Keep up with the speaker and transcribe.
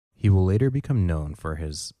He will later become known for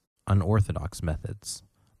his unorthodox methods,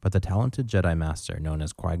 but the talented Jedi Master known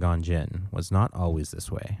as Qui-Gon Jinn was not always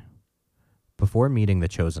this way. Before meeting the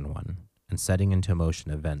Chosen One and setting into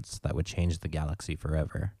motion events that would change the galaxy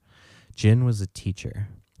forever, Jinn was a teacher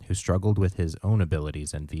who struggled with his own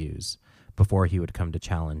abilities and views before he would come to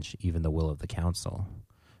challenge even the will of the Council,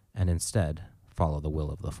 and instead follow the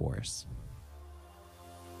will of the Force.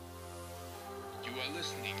 You are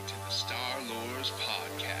listening to the Star Lords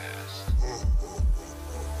Podcast.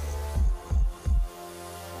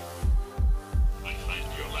 I find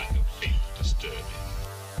your lack of faith disturbing.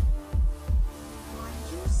 Are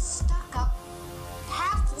you stuck-up,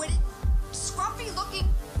 half-witted, scruffy-looking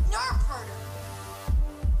nerf herder?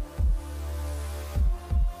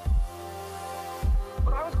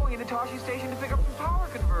 But I was going into Tashi Station to pick up some power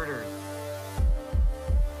converters.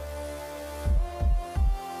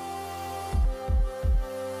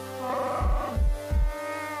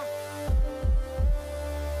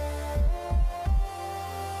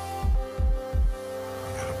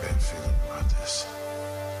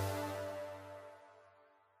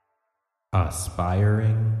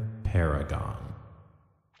 Aspiring Paragon.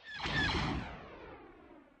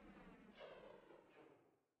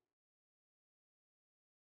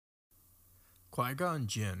 Qui-Gon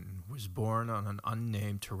Jinn was born on an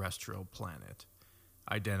unnamed terrestrial planet,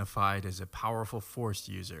 identified as a powerful Force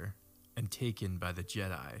user, and taken by the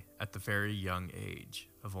Jedi at the very young age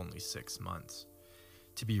of only 6 months,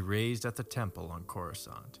 to be raised at the temple on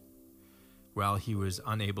Coruscant. While he was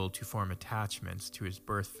unable to form attachments to his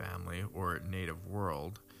birth family or native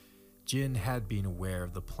world, Jinn had been aware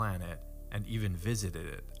of the planet and even visited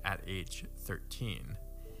it at age 13,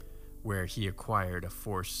 where he acquired a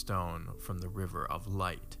Force stone from the River of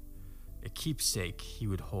Light, a keepsake he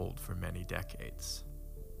would hold for many decades.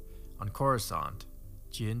 On Coruscant,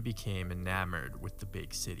 Jinn became enamored with the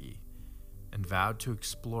big city and vowed to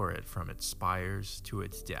explore it from its spires to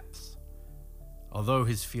its depths. Although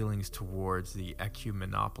his feelings towards the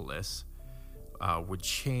Ecumenopolis would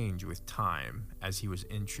change with time as he was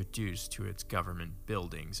introduced to its government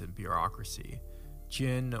buildings and bureaucracy,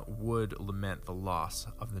 Jinn would lament the loss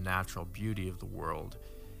of the natural beauty of the world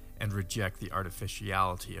and reject the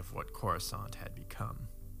artificiality of what Coruscant had become.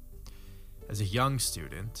 As a young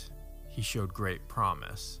student, he showed great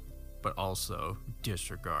promise, but also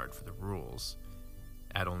disregard for the rules.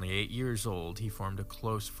 At only 8 years old, he formed a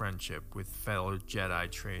close friendship with fellow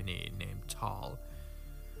Jedi trainee named Tal,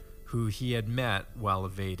 who he had met while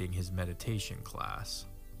evading his meditation class,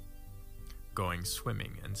 going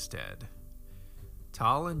swimming instead.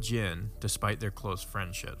 Tal and Jinn, despite their close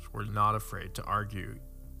friendships, were not afraid to argue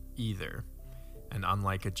either, and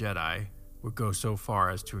unlike a Jedi, would go so far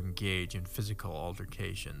as to engage in physical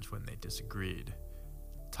altercations when they disagreed.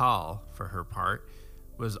 Tal, for her part,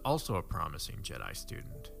 was also a promising Jedi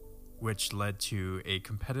student, which led to a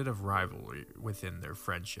competitive rivalry within their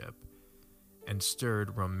friendship and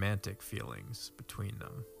stirred romantic feelings between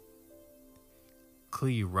them.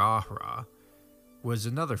 Qui-Gon was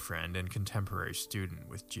another friend and contemporary student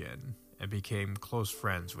with Jinn and became close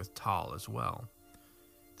friends with Tal as well.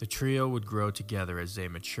 The trio would grow together as they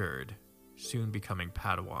matured, soon becoming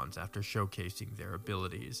Padawans after showcasing their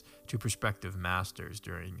abilities to prospective masters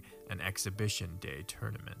during an exhibition day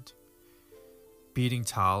tournament. Beating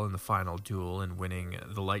Tal in the final duel and winning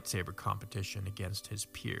the lightsaber competition against his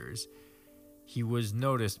peers, he was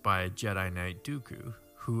noticed by Jedi Knight Dooku,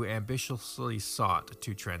 who ambitiously sought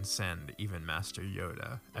to transcend even Master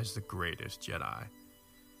Yoda as the greatest Jedi.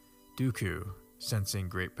 Dooku, sensing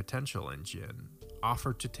great potential in Jinn,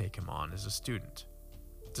 offered to take him on as a student,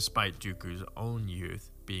 despite Dooku's own youth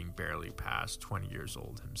being barely past 20 years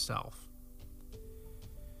old himself.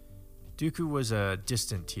 Dooku was a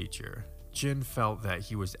distant teacher. Jinn felt that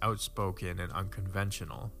he was outspoken and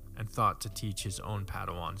unconventional, and thought to teach his own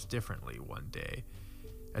Padawans differently one day,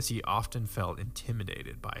 as he often felt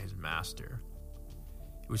intimidated by his master.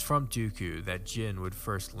 It was from Dooku that Jinn would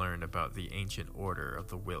first learn about the ancient order of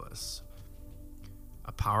the Willis,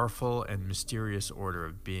 a powerful and mysterious order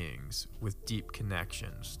of beings with deep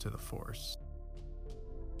connections to the Force.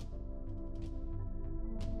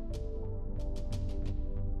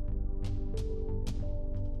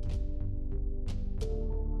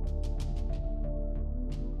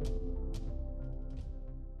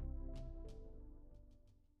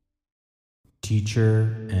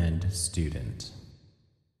 Teacher and student.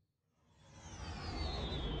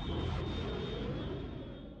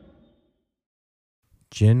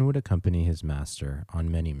 Jinn would accompany his master on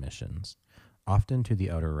many missions, often to the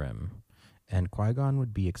Outer Rim, and Qui-Gon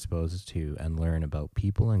would be exposed to and learn about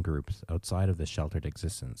people and groups outside of the sheltered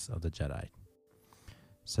existence of the Jedi.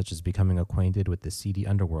 such as becoming acquainted with the seedy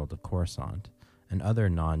underworld of Coruscant and other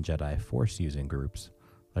non-Jedi Force-using groups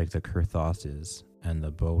like the Kurthoses and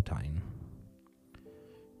the Bowtine.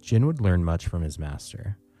 Jinn would learn much from his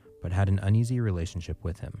master, but had an uneasy relationship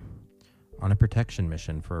with him. On a protection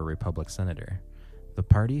mission for a Republic senator, the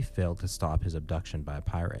party failed to stop his abduction by a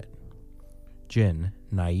pirate. Jinn,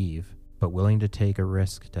 naive, but willing to take a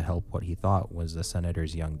risk to help what he thought was the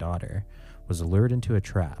senator's young daughter, was lured into a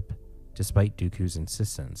trap, despite Dooku's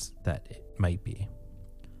insistence that it might be.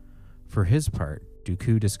 For his part,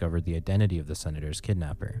 Dooku discovered the identity of the senator's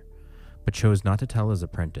kidnapper, but chose not to tell his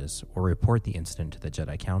apprentice or report the incident to the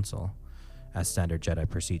Jedi Council, as standard Jedi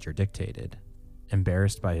procedure dictated,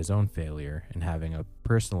 embarrassed by his own failure in having a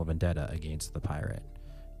personal vendetta against the pirate.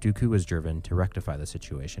 Dooku was driven to rectify the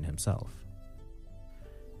situation himself.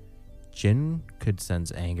 Jinn could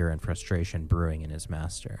sense anger and frustration brewing in his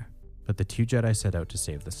master, but the two Jedi set out to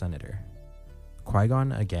save the senator.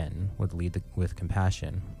 Qui-Gon again would lead with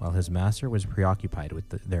compassion, while his master was preoccupied with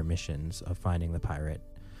their missions of finding the pirate,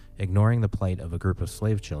 ignoring the plight of a group of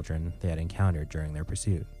slave children they had encountered during their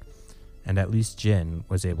pursuit. And at least Jinn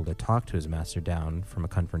was able to talk to his master down from a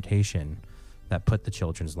confrontation that put the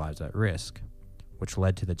children's lives at risk, which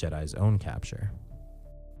led to the Jedi's own capture.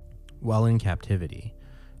 While in captivity,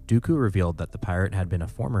 Dooku revealed that the pirate had been a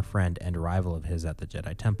former friend and rival of his at the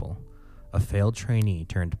Jedi Temple, a failed trainee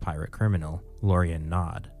turned pirate criminal, Lorian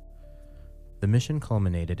Nod. The mission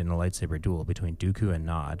culminated in a lightsaber duel between Dooku and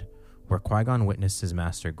Nod, where Qui-Gon witnessed his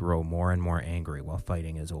master grow more and more angry while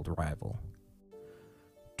fighting his old rival.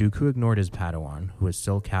 Dooku ignored his Padawan, who was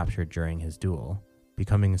still captured during his duel,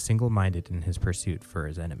 becoming single-minded in his pursuit for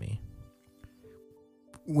his enemy.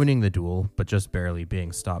 Winning the duel, but just barely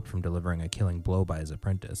being stopped from delivering a killing blow by his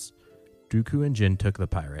apprentice, Dooku and Jinn took the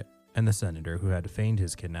pirate and the senator who had feigned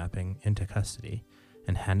his kidnapping into custody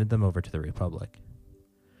and handed them over to the Republic.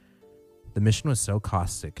 The mission was so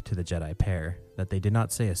caustic to the Jedi pair that they did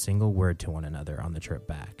not say a single word to one another on the trip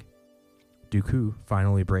back. Dooku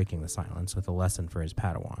finally breaking the silence with a lesson for his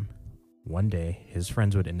Padawan. One day, his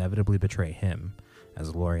friends would inevitably betray him,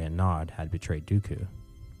 as Lorian Nod had betrayed Dooku.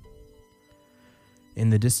 In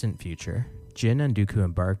the distant future, Jinn and Dooku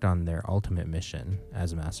embarked on their ultimate mission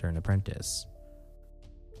as master and apprentice,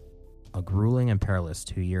 a grueling and perilous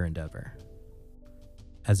 2-year endeavor.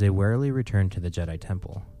 As they warily returned to the Jedi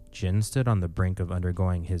Temple, Jinn stood on the brink of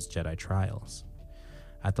undergoing his Jedi trials.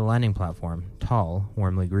 At the landing platform, Tal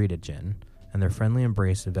warmly greeted Jinn, and their friendly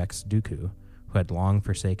embrace vexed Dooku, who had long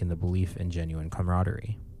forsaken the belief in genuine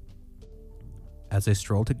camaraderie. As they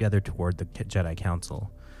strolled together toward the Jedi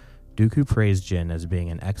Council, Dooku praised Jinn as being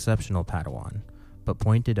an exceptional Padawan, but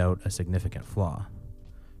pointed out a significant flaw: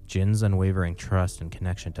 Jinn's unwavering trust and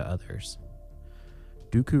connection to others.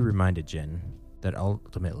 Dooku reminded Jinn that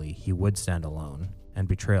ultimately he would stand alone, and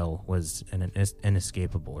betrayal was an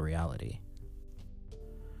inescapable reality.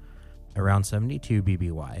 Around 72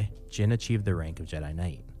 BBY, Jinn achieved the rank of Jedi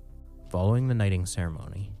Knight. Following the knighting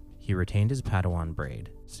ceremony, he retained his Padawan braid,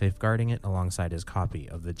 safeguarding it alongside his copy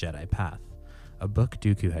of the Jedi Path, a book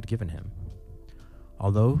Dooku had given him.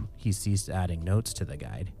 Although he ceased adding notes to the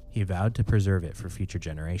guide, he vowed to preserve it for future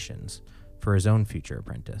generations, for his own future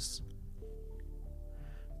apprentice.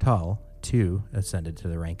 Tal, too, ascended to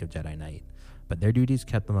the rank of Jedi Knight, but their duties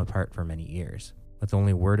kept them apart for many years, with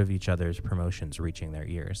only word of each other's promotions reaching their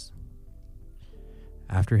ears.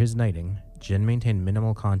 After his knighting, Jinn maintained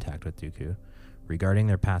minimal contact with Dooku, regarding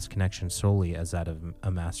their past connection solely as that of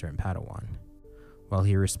a master and Padawan. While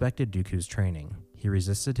he respected Dooku's training, he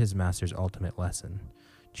resisted his master's ultimate lesson,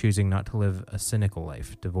 choosing not to live a cynical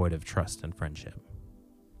life devoid of trust and friendship.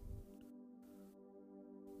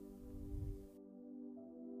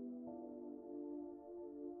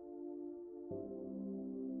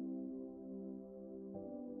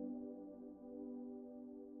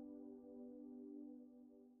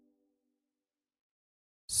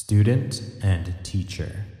 Student and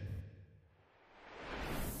teacher.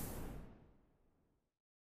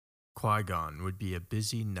 Qui-Gon would be a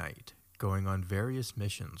busy knight, going on various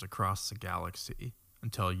missions across the galaxy,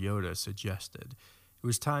 until Yoda suggested it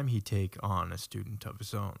was time he take on a student of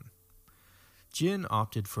his own. Jinn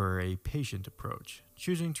opted for a patient approach,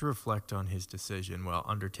 choosing to reflect on his decision while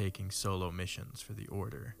undertaking solo missions for the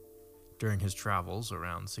Order. During his travels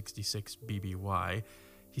around 66 BBY,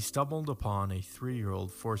 he stumbled upon a 3-year-old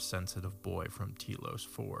Force-sensitive boy from Telos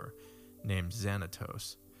 4, named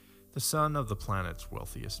Xanatos, the son of the planet's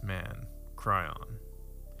wealthiest man, Cryon.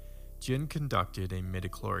 Jinn conducted a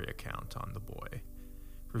midichlorian count on the boy,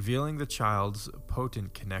 revealing the child's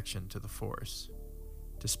potent connection to the Force.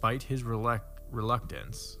 Despite his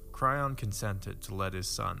reluctance, Cryon consented to let his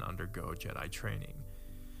son undergo Jedi training,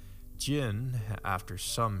 Jinn, after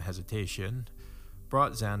some hesitation,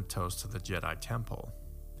 brought Xanatos to the Jedi Temple.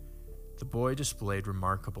 The boy displayed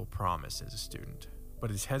remarkable promise as a student, but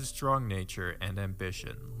his headstrong nature and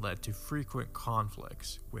ambition led to frequent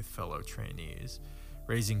conflicts with fellow trainees,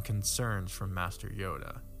 raising concerns from Master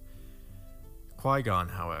Yoda. Qui-Gon,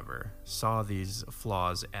 however, saw these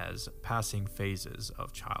flaws as passing phases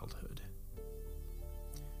of childhood.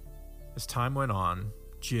 As time went on,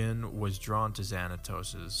 Jinn was drawn to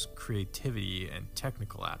Xanatos' creativity and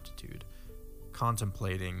technical aptitude,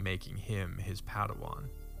 contemplating making him his Padawan.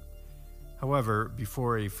 However,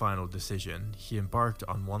 before a final decision, he embarked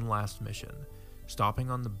on one last mission,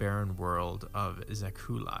 stopping on the barren world of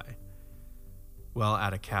Zekulai. While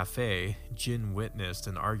at a cafe, Jinn witnessed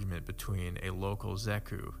an argument between a local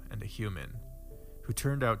Zeku and a human, who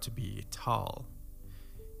turned out to be Tal,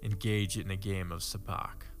 engaged in a game of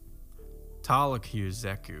sabak. Tal accused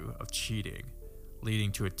Zeku of cheating,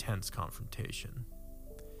 leading to a tense confrontation.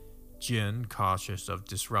 Jinn, cautious of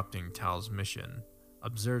disrupting Tal's mission,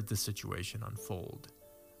 observed the situation unfold.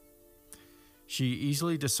 She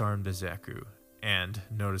easily disarmed the Zeku and,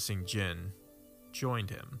 noticing Jinn, joined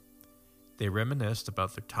him. They reminisced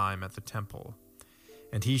about their time at the temple,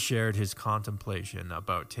 and he shared his contemplation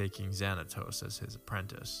about taking Xanatos as his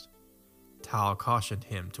apprentice. Tal cautioned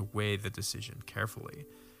him to weigh the decision carefully,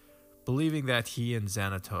 believing that he and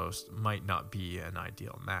Xanatos might not be an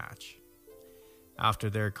ideal match. After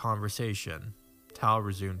their conversation, Tal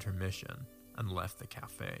resumed her mission and left the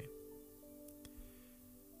cafe.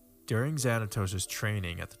 During Xanatos'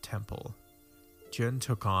 training at the temple, Jinn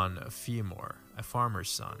took on Femor, a farmer's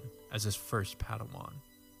son, as his first Padawan.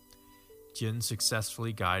 Jinn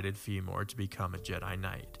successfully guided Femor to become a Jedi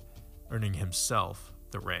Knight, earning himself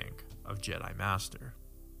the rank of Jedi Master.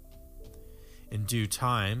 In due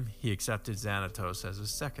time, he accepted Xanatos as his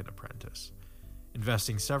second apprentice,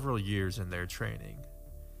 investing several years in their training.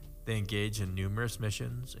 They engaged in numerous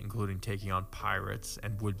missions, including taking on pirates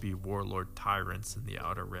and would-be warlord tyrants in the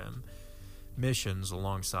Outer Rim, missions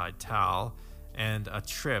alongside Tal, and a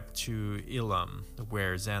trip to Ilum,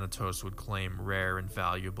 where Xanatos would claim rare and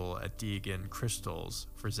valuable Adegan crystals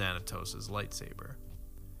for Xanatos' lightsaber.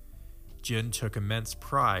 Jinn took immense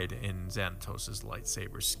pride in Xanatos'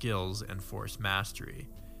 lightsaber skills and force mastery,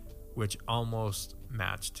 which almost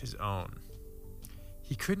matched his own.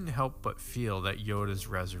 He couldn't help but feel that Yoda's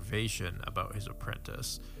reservation about his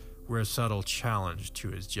apprentice were a subtle challenge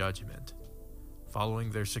to his judgment.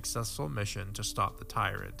 Following their successful mission to stop the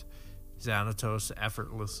tyrant, Xanatos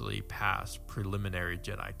effortlessly passed preliminary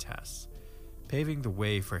Jedi tests, paving the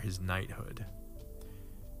way for his knighthood.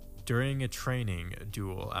 During a training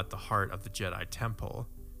duel at the heart of the Jedi Temple,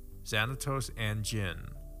 Xanatos and Jinn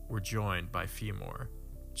were joined by Femor,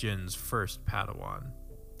 Jinn's first Padawan.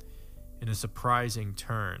 In a surprising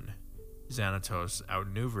turn, Xanatos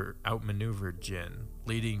outmaneuvered Jinn,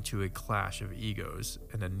 leading to a clash of egos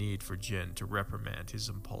and a need for Jinn to reprimand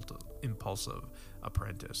his impulsive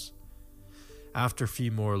apprentice. After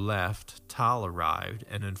Femor left, Tal arrived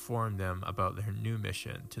and informed them about their new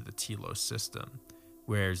mission to the Telos system,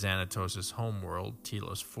 where Xanatos' homeworld,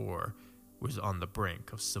 Telos 4, was on the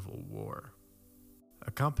brink of civil war.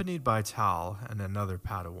 Accompanied by Tal and another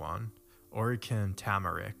Padawan, Orikan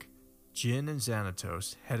Tamarik, Jinn and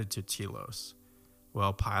Xanatos headed to Telos.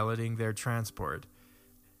 While piloting their transport,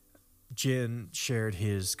 Jinn shared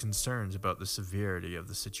his concerns about the severity of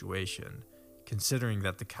the situation, considering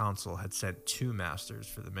that the Council had sent 2 masters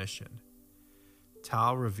for the mission.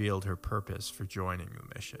 Tal revealed her purpose for joining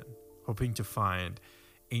the mission, hoping to find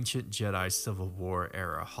ancient Jedi Civil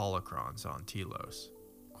War-era holocrons on Telos.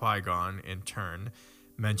 Qui-Gon, in turn,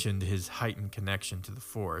 mentioned his heightened connection to the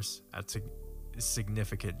Force at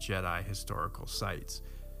significant Jedi historical sites,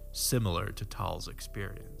 similar to Tal's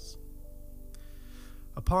experience.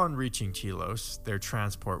 Upon reaching Telos, their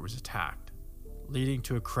transport was attacked, leading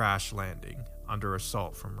to a crash landing under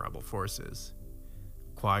assault from rebel forces.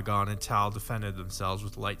 Qui-Gon and Tal defended themselves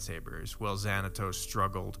with lightsabers, while Xanatos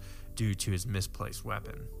struggled due to his misplaced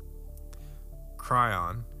weapon.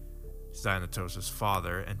 Cryon, Xanatos'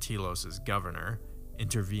 father and Telos' governor,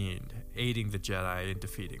 intervened, aiding the Jedi in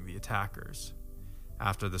defeating the attackers.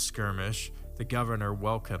 After the skirmish, the governor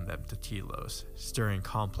welcomed them to Telos, stirring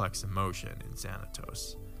complex emotion in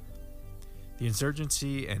Xanatos. The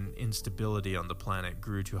insurgency and instability on the planet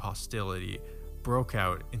grew to hostility, broke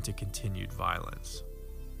out into continued violence.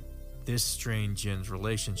 This strained Jinn's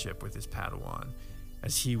relationship with his Padawan,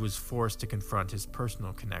 as he was forced to confront his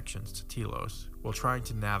personal connections to Telos while trying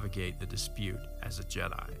to navigate the dispute as a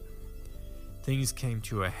Jedi. Things came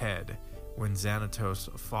to a head when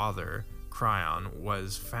Xanatos' father Qui-Gon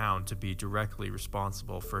was found to be directly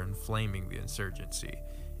responsible for inflaming the insurgency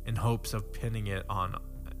in hopes of pinning it on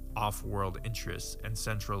off-world interests and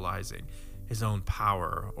centralizing his own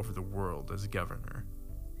power over the world as governor.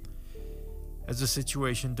 As the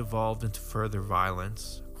situation devolved into further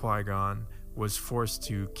violence, Qui-Gon was forced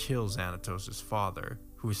to kill Xanatos' father,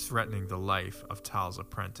 who was threatening the life of Tal's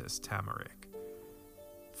apprentice, Tamarick.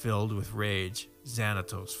 Filled with rage,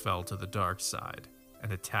 Xanatos fell to the dark side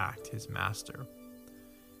and attacked his master.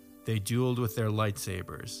 They dueled with their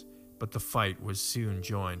lightsabers, but the fight was soon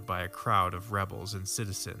joined by a crowd of rebels and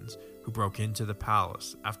citizens who broke into the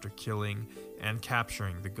palace after killing and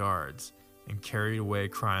capturing the guards and carried away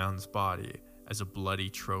Qui-Gon's body as a bloody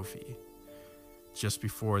trophy. Just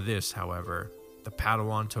before this, however, the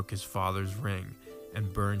Padawan took his father's ring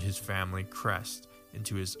and burned his family crest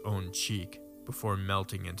into his own cheek before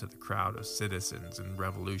melting into the crowd of citizens and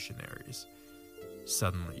revolutionaries,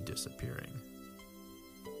 suddenly disappearing.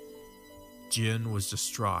 Jinn was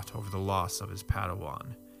distraught over the loss of his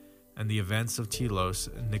Padawan, and the events of Telos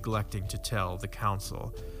neglecting to tell the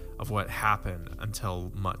council of what happened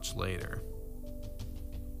until much later.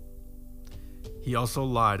 He also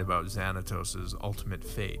lied about Xanatos' ultimate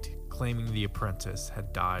fate, claiming the apprentice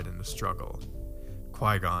had died in the struggle.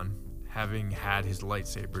 Qui-Gon, having had his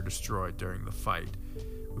lightsaber destroyed during the fight,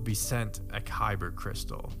 would be sent a kyber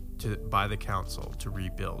crystal by the council to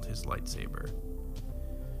rebuild his lightsaber.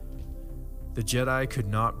 The Jedi could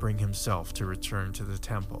not bring himself to return to the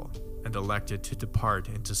temple and elected to depart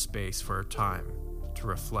into space for a time to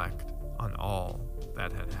reflect on all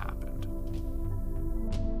that had happened.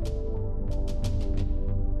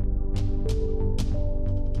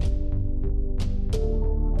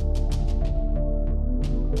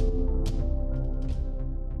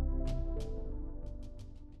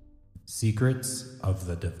 Secrets of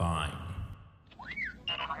the Divine.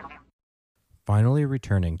 Finally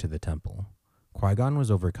returning to the temple, Qui-Gon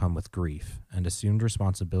was overcome with grief and assumed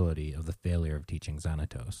responsibility of the failure of teaching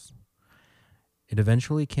Xanatos. It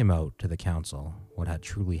eventually came out to the council what had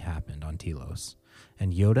truly happened on Telos,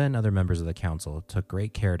 and Yoda and other members of the council took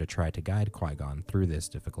great care to try to guide Qui-Gon through this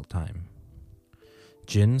difficult time.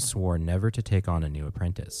 Jinn swore never to take on a new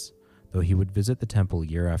apprentice, though he would visit the temple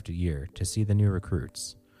year after year to see the new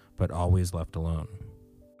recruits, but always left alone.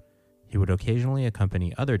 He would occasionally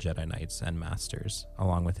accompany other Jedi Knights and Masters,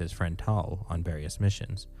 along with his friend Tal, on various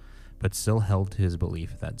missions, but still held to his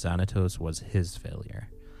belief that Xanatos was his failure,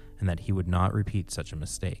 and that he would not repeat such a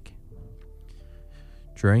mistake.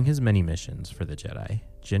 During his many missions for the Jedi,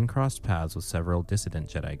 Jinn crossed paths with several dissident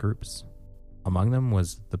Jedi groups. Among them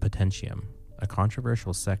was the Potentium, a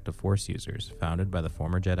controversial sect of Force users founded by the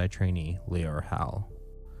former Jedi trainee Leor Hal.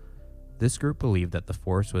 This group believed that the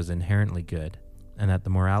Force was inherently good, and that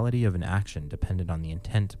the morality of an action depended on the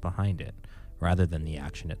intent behind it, rather than the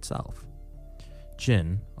action itself.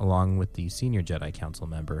 Jinn, along with the senior Jedi Council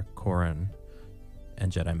member Corran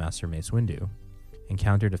and Jedi Master Mace Windu,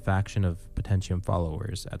 encountered a faction of Potentium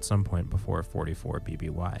followers at some point before 44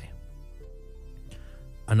 BBY.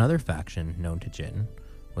 Another faction, known to Jinn,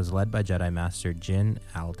 was led by Jedi Master Jinn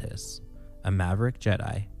Altis, a maverick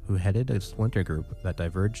Jedi who headed a splinter group that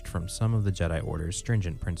diverged from some of the Jedi Order's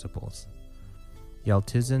stringent principles.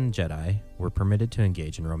 Yaltizan Jedi were permitted to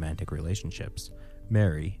engage in romantic relationships,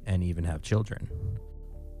 marry, and even have children.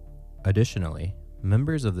 Additionally,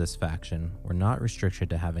 members of this faction were not restricted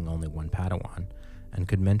to having only one Padawan, and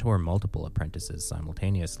could mentor multiple apprentices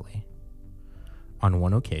simultaneously. On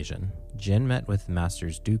one occasion, Jinn met with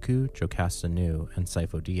Masters Dooku, Jocasta Nu, and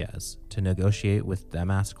Sifo Dyas to negotiate with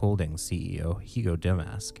Damask Holdings CEO Higo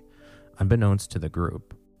Damask, unbeknownst to the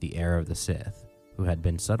group, the heir of the Sith, who had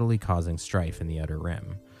been subtly causing strife in the Outer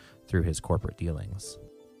Rim through his corporate dealings.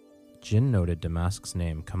 Jinn noted Damask's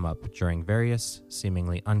name come up during various,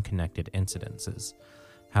 seemingly unconnected incidences.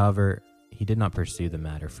 However, he did not pursue the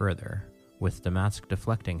matter further, with Damask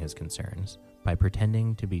deflecting his concerns by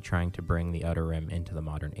pretending to be trying to bring the Outer Rim into the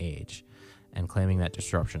modern age, and claiming that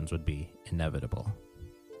disruptions would be inevitable.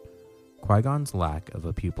 Qui-Gon's lack of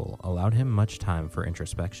a pupil allowed him much time for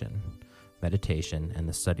introspection, meditation, and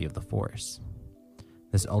the study of the Force.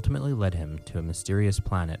 This ultimately led him to a mysterious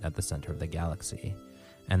planet at the center of the galaxy,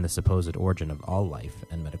 and the supposed origin of all life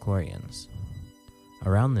and midichlorians.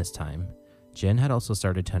 Around this time, Jinn had also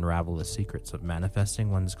started to unravel the secrets of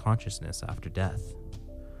manifesting one's consciousness after death.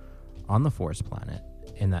 On the Force planet,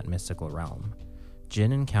 in that mystical realm,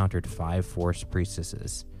 Jinn encountered 5 Force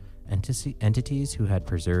priestesses, entities who had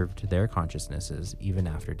preserved their consciousnesses even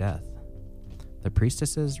after death. The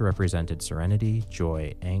priestesses represented serenity,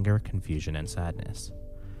 joy, anger, confusion, and sadness.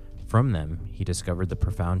 From them, he discovered the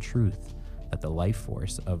profound truth that the life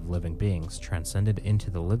force of living beings transcended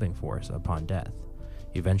into the living force upon death,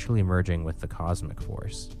 eventually merging with the cosmic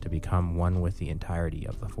force to become one with the entirety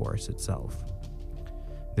of the force itself.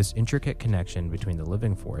 This intricate connection between the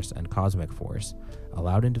living force and cosmic force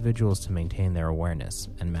allowed individuals to maintain their awareness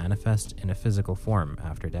and manifest in a physical form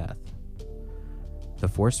after death. The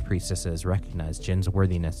Force priestesses recognized Jinn's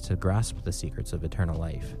worthiness to grasp the secrets of eternal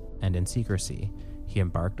life, and in secrecy, he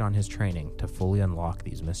embarked on his training to fully unlock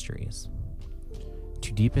these mysteries.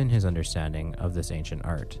 To deepen his understanding of this ancient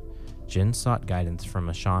art, Jinn sought guidance from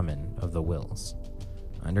a shaman of the wills.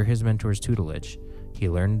 Under his mentor's tutelage, he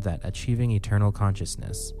learned that achieving eternal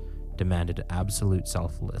consciousness demanded absolute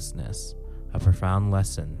selflessness, a profound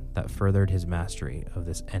lesson that furthered his mastery of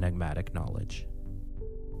this enigmatic knowledge.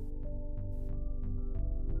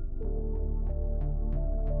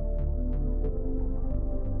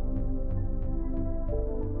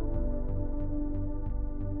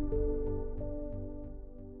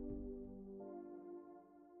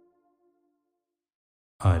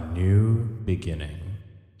 A New Beginning.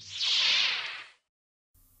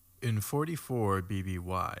 In 44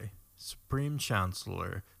 BBY, Supreme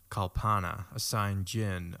Chancellor Kalpana assigned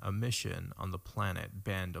Jinn a mission on the planet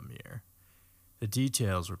Bandamir. The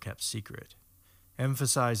details were kept secret,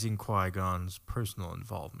 emphasizing Qui-Gon's personal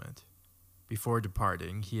involvement. Before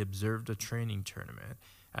departing, he observed a training tournament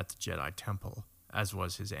at the Jedi Temple, as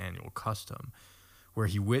was his annual custom, where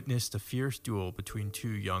he witnessed a fierce duel between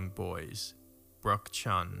two young boys, Brooke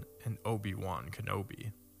Chun and Obi-Wan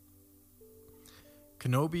Kenobi.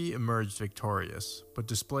 Kenobi emerged victorious, but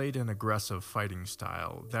displayed an aggressive fighting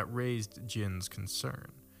style that raised Jinn's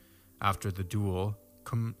concern. After the duel,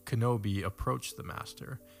 Kenobi approached the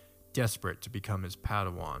Master, desperate to become his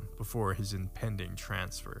Padawan before his impending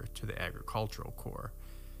transfer to the Agricultural Corps,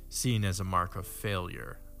 seen as a mark of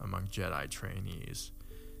failure among Jedi trainees,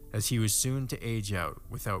 as he was soon to age out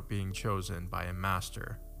without being chosen by a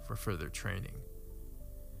Master for further training.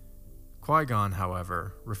 Qui-Gon,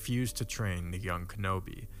 however, refused to train the young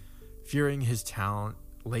Kenobi, fearing his talent,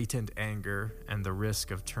 latent anger, and the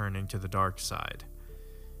risk of turning to the dark side.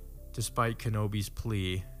 Despite Kenobi's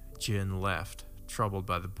plea, Jinn left, troubled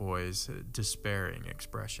by the boy's despairing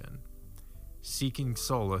expression. Seeking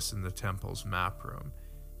solace in the temple's map room,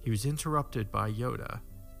 he was interrupted by Yoda.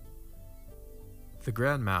 The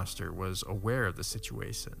Grand Master was aware of the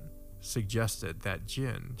situation, suggested that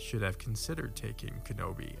Jinn should have considered taking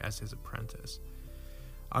Kenobi as his apprentice.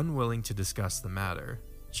 Unwilling to discuss the matter,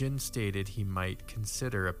 Jinn stated he might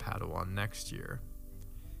consider a Padawan next year.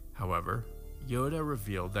 However, Yoda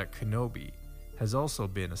revealed that Kenobi has also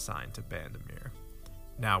been assigned to Bandamir,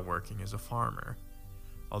 now working as a farmer.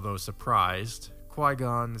 Although surprised,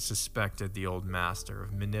 Qui-Gon suspected the old master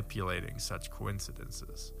of manipulating such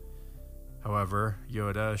coincidences. However,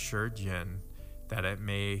 Yoda assured Jinn that it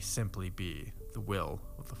may simply be the will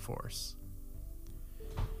of the Force.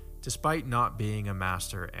 Despite not being a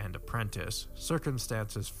master and apprentice,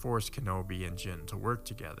 circumstances forced Kenobi and Jinn to work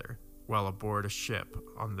together while aboard a ship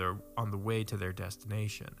on the way to their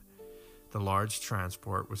destination. The large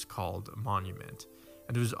transport was called Monument,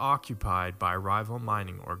 and it was occupied by rival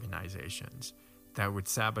mining organizations that would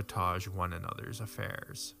sabotage one another's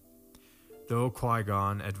affairs. Though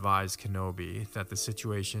Qui-Gon advised Kenobi that the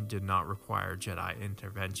situation did not require Jedi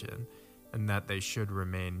intervention and that they should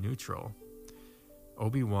remain neutral,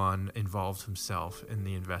 Obi-Wan involved himself in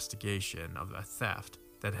the investigation of a theft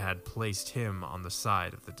that had placed him on the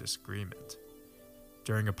side of the disagreement.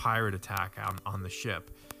 During a pirate attack on the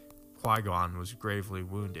ship, Qui-Gon was gravely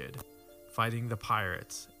wounded. Fighting the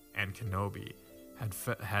pirates, and Kenobi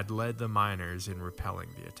had led the miners in repelling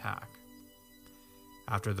the attack.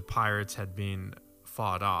 After the pirates had been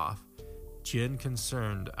fought off, Jinn,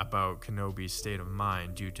 concerned about Kenobi's state of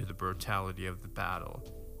mind due to the brutality of the battle,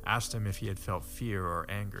 asked him if he had felt fear or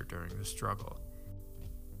anger during the struggle.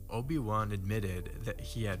 Obi-Wan admitted that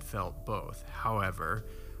he had felt both. However,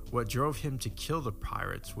 what drove him to kill the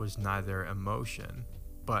pirates was neither emotion,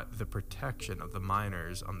 but the protection of the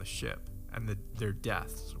miners on the ship, and their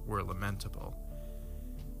deaths were lamentable.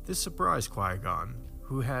 This surprised Qui-Gon,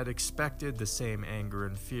 who had expected the same anger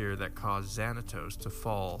and fear that caused Xanatos to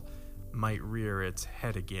fall might rear its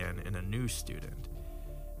head again in a new student,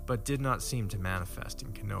 but did not seem to manifest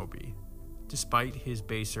in Kenobi, despite his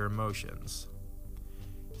baser emotions.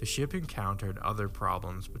 The ship encountered other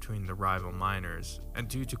problems between the rival miners, and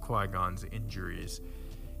due to Qui-Gon's injuries,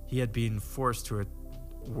 he had been forced to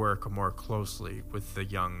work more closely with the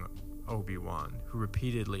young Obi-Wan, who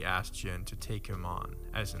repeatedly asked Jinn to take him on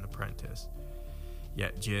as an apprentice.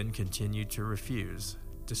 Yet Jinn continued to refuse,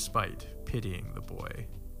 despite pitying the boy.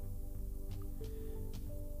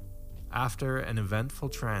 After an eventful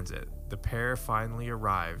transit, the pair finally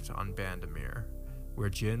arrived on Bandamere, where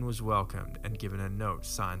Jinn was welcomed and given a note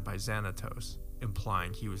signed by Xanatos,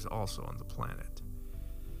 implying he was also on the planet.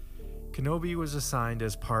 Kenobi was assigned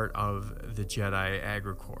as part of the Jedi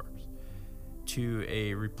Agricorps to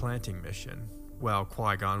a replanting mission, while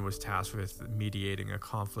Qui-Gon was tasked with mediating a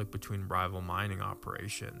conflict between rival mining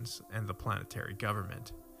operations and the planetary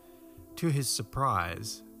government. To his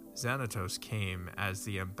surprise, Xanatos came as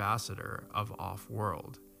the ambassador of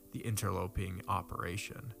Off-World, the interloping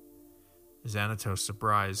operation. Xanatos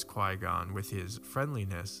surprised Qui-Gon with his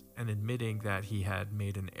friendliness and admitting that he had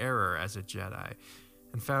made an error as a Jedi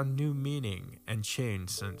and found new meaning and change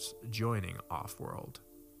since joining Off-World.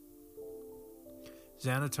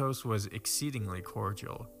 Xanatos was exceedingly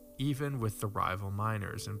cordial, even with the rival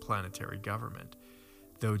miners and planetary government,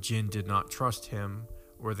 though Jinn did not trust him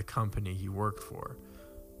or the company he worked for,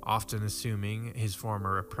 often assuming his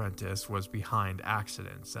former apprentice was behind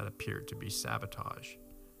accidents that appeared to be sabotage.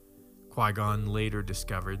 Qui-Gon later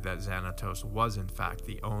discovered that Xanatos was in fact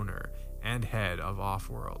the owner and head of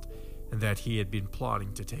Off-World, and that he had been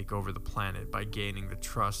plotting to take over the planet by gaining the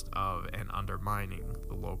trust of and undermining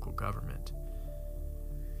the local government.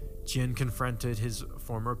 Jinn confronted his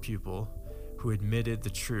former pupil, who admitted the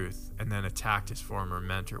truth and then attacked his former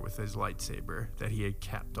mentor with his lightsaber that he had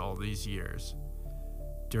kept all these years.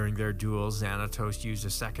 During their duel, Xanatos used a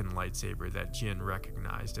second lightsaber that Jinn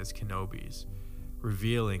recognized as Kenobi's,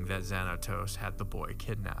 revealing that Xanatos had the boy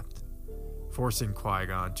kidnapped, forcing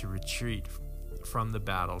Qui-Gon to retreat from the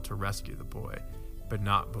battle to rescue the boy, but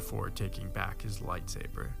not before taking back his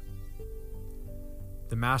lightsaber.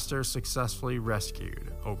 The Master successfully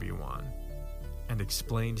rescued Obi-Wan and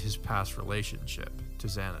explained his past relationship to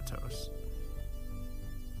Xanatos.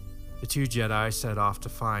 The two Jedi set off to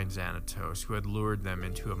find Xanatos, who had lured them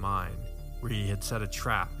into a mine, where he had set a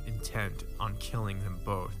trap intent on killing them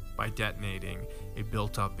both by detonating a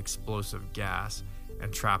built-up explosive gas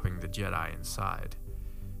and trapping the Jedi inside.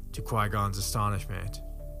 To Qui-Gon's astonishment,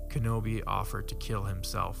 Kenobi offered to kill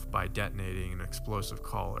himself by detonating an explosive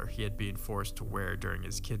collar he had been forced to wear during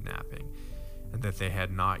his kidnapping, and that they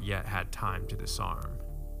had not yet had time to disarm.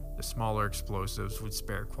 The smaller explosives would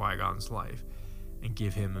spare Qui-Gon's life and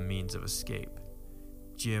give him a means of escape.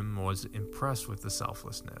 Jim was impressed with the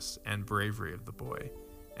selflessness and bravery of the boy,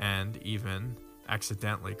 and even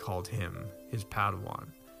accidentally called him his Padawan,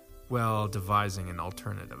 while devising an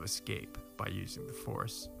alternative escape by using the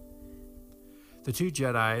Force. The two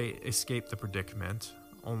Jedi escaped the predicament,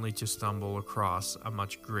 only to stumble across a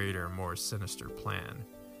much greater, more sinister plan.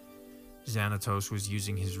 Xanatos was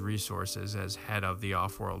using his resources as head of the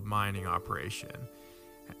off-world mining operation.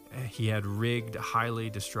 He had rigged highly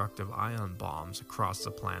destructive ion bombs across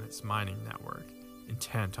the planet's mining network,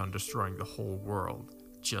 intent on destroying the whole world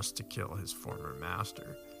just to kill his former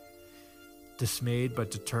master. Dismayed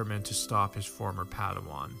but determined to stop his former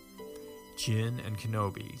Padawan, Jinn and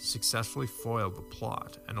Kenobi successfully foiled the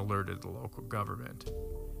plot and alerted the local government.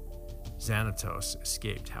 Xanatos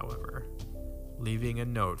escaped, however, leaving a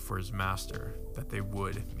note for his master that they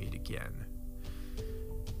would meet again.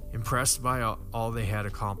 Impressed by all they had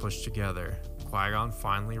accomplished together, Qui-Gon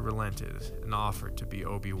finally relented and offered to be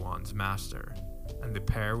Obi-Wan's master, and the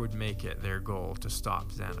pair would make it their goal to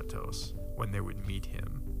stop Xanatos when they would meet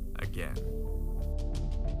him again.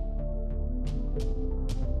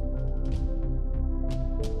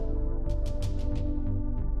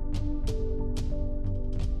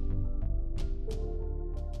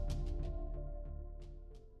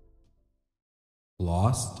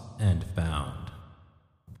 Lost and Found.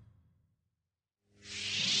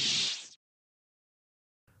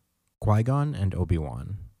 Qui-Gon and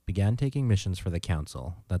Obi-Wan began taking missions for the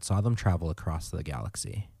Council that saw them travel across the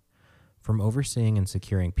galaxy. From overseeing and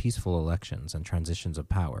securing peaceful elections and transitions of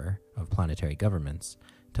power of planetary governments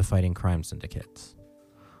to fighting crime syndicates.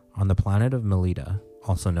 On the planet of Melita,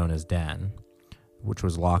 also known as Dan, which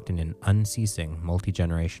was locked in an unceasing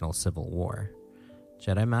multi-generational civil war,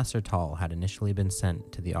 Jedi Master Tal had initially been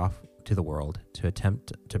sent to the world to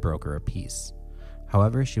attempt to broker a peace.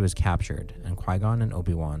 However, she was captured, and Qui-Gon and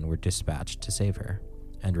Obi-Wan were dispatched to save her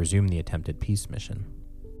and resume the attempted peace mission.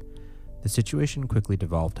 The situation quickly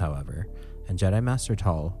devolved, however, and Jedi Master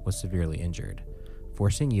Tal was severely injured,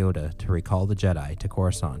 forcing Yoda to recall the Jedi to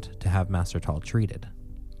Coruscant to have Master Tal treated.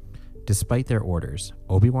 Despite their orders,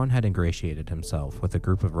 Obi-Wan had ingratiated himself with a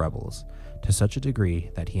group of rebels to such a degree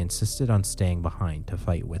that he insisted on staying behind to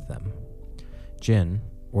fight with them. Jinn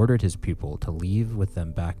ordered his pupil to leave with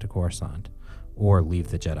them back to Coruscant, or leave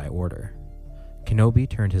the Jedi Order. Kenobi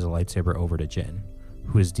turned his lightsaber over to Jinn,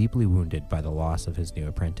 who was deeply wounded by the loss of his new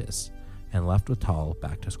apprentice, and left with Tal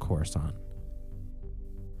back to Coruscant.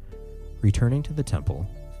 Returning to the temple,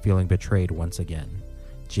 feeling betrayed once again,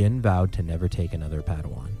 Jinn vowed to never take another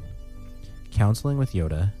Padawan. Counseling with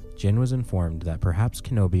Yoda, Jinn was informed that perhaps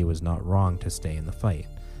Kenobi was not wrong to stay in the fight,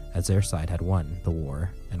 as their side had won the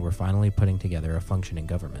war and were finally putting together a functioning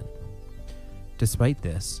government. Despite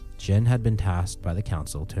this, Jinn had been tasked by the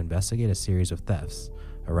Council to investigate a series of thefts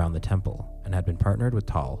around the temple and had been partnered with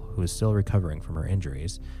Tal, who was still recovering from her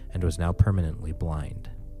injuries and was now permanently blind.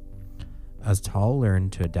 As Tal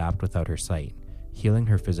learned to adapt without her sight, healing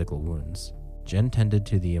her physical wounds, Jinn tended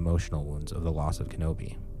to the emotional wounds of the loss of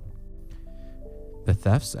Kenobi. The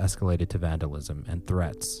thefts escalated to vandalism and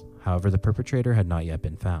threats. However, the perpetrator had not yet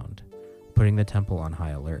been found, putting the temple on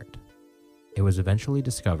high alert. It was eventually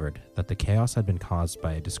discovered that the chaos had been caused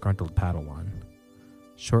by a disgruntled Padawan.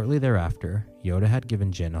 Shortly thereafter, Yoda had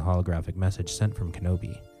given Jinn a holographic message sent from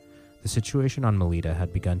Kenobi. The situation on Melita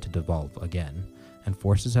had begun to devolve again, and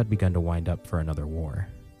forces had begun to wind up for another war.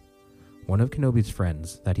 One of Kenobi's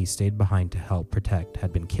friends that he stayed behind to help protect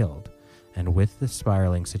had been killed, and with this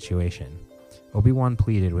spiraling situation, Obi-Wan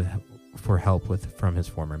pleaded for help from his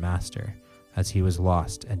former master, as he was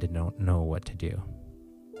lost and did not know what to do.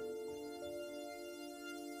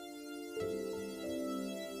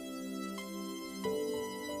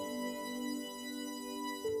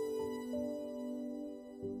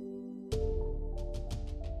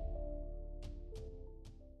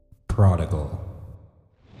 Prodigal.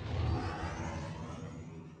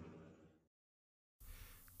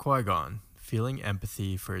 Qui-Gon, feeling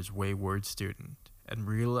empathy for his wayward student and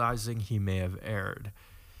realizing he may have erred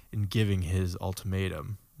in giving his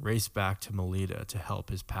ultimatum, raced back to Melita to help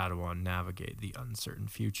his Padawan navigate the uncertain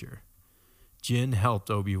future. Jinn helped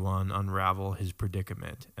Obi-Wan unravel his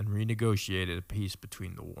predicament and renegotiated a peace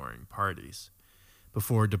between the warring parties.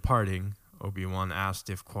 Before departing, Obi-Wan asked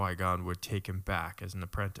if Qui-Gon would take him back as an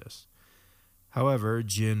apprentice. However,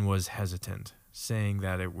 Jinn was hesitant, saying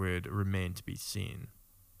that it would remain to be seen.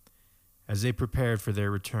 As they prepared for their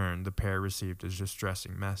return, the pair received a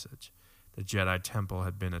distressing message. The Jedi Temple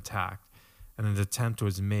had been attacked, and an attempt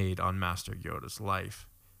was made on Master Yoda's life.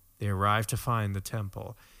 They arrived to find the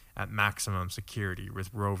temple at maximum security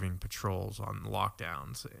with roving patrols on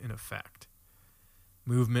lockdowns in effect.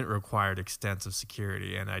 Movement required extensive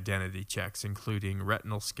security and identity checks, including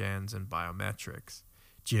retinal scans and biometrics.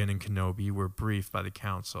 Jinn and Kenobi were briefed by the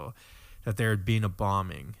Council that there had been a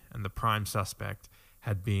bombing, and the prime suspect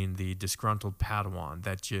had been the disgruntled Padawan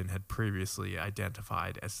that Jinn had previously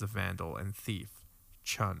identified as the vandal and thief,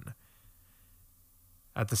 Chun.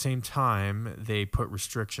 At the same time, they put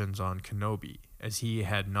restrictions on Kenobi, as he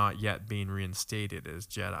had not yet been reinstated as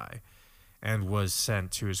Jedi, and was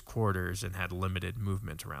sent to his quarters and had limited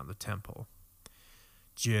movement around the temple.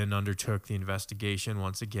 Jinn undertook the investigation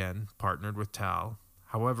once again, partnered with Tal.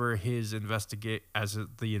 However, as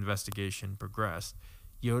the investigation progressed,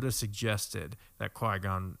 Yoda suggested that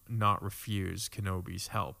Qui-Gon not refuse Kenobi's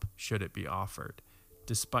help should it be offered,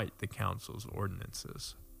 despite the Council's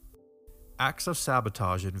ordinances. Acts of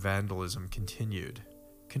sabotage and vandalism continued.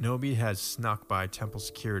 Kenobi had snuck by temple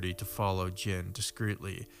security to follow Jinn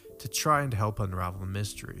discreetly to try and help unravel the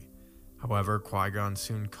mystery. However, Qui-Gon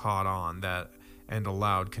soon caught on that and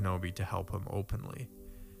allowed Kenobi to help him openly.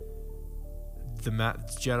 The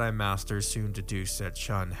Jedi Master soon deduced that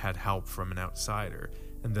Chun had help from an outsider,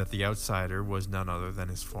 and that the outsider was none other than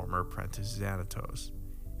his former apprentice Xanatos.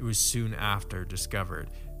 It was soon after discovered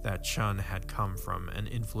that Chun had come from an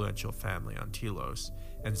influential family on Telos,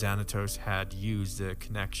 and Xanatos had used the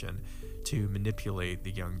connection to manipulate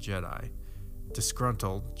the young Jedi.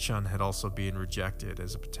 Disgruntled, Chun had also been rejected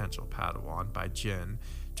as a potential Padawan by Jinn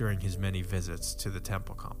during his many visits to the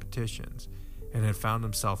temple competitions, and had found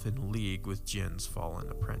himself in league with Jinn's fallen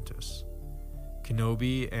apprentice.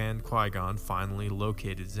 Kenobi and Qui-Gon finally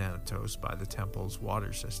located Xanatos by the temple's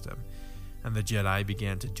water system, and the Jedi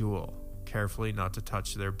began to duel, carefully not to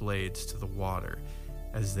touch their blades to the water,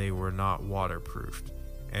 as they were not waterproofed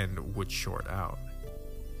and would short out.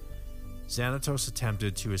 Xanatos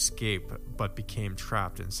attempted to escape, but became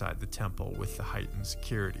trapped inside the temple with the heightened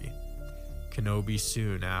security. Kenobi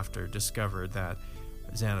soon after discovered that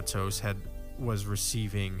Xanatos was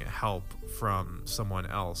receiving help from someone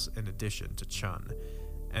else in addition to Chun,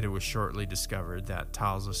 and it was shortly discovered that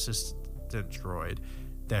Tal's assistant droid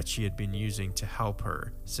that she had been using to help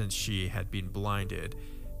her since she had been blinded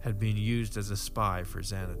had been used as a spy for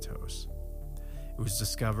Xanatos. It was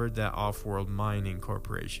discovered that Off-World Mining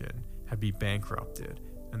Corporation had been bankrupted,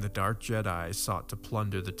 and the Dark Jedi sought to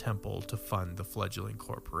plunder the temple to fund the fledgling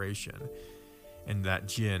corporation, and that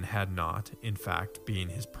Jinn had not, in fact, been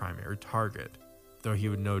his primary target. though he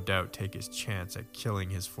would no doubt take his chance at killing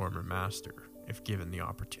his former master if given the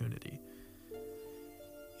opportunity.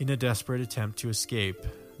 In a desperate attempt to escape,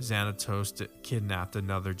 Xanatos kidnapped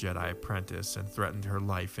another Jedi apprentice and threatened her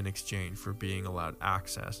life in exchange for being allowed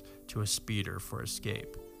access to a speeder for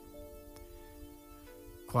escape.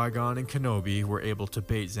 Qui-Gon and Kenobi were able to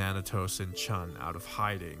bait Xanatos and Chun out of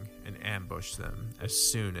hiding and ambush them as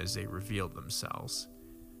soon as they revealed themselves.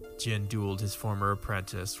 Jinn dueled his former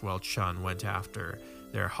apprentice while Chun went after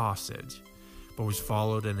their hostage, but was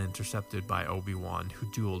followed and intercepted by Obi-Wan, who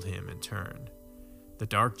dueled him in turn. The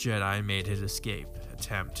Dark Jedi made his escape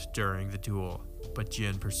attempt during the duel, but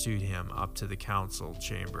Jinn pursued him up to the council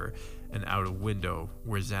chamber and out a window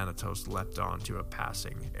where Xanatos leapt onto a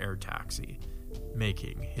passing air taxi,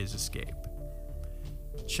 making his escape.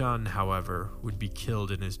 Chun, however, would be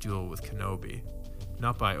killed in his duel with Kenobi,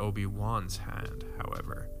 not by Obi-Wan's hand,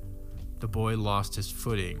 however. The boy lost his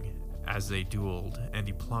footing as they dueled, and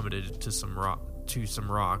he plummeted to some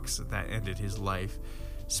rocks that ended his life,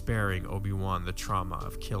 sparing Obi-Wan the trauma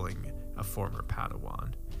of killing a former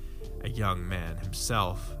Padawan. A young man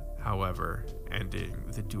himself, however, ending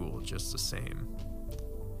the duel just the same.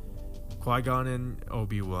 Qui-Gon and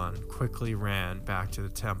Obi-Wan quickly ran back to the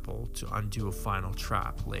temple to undo a final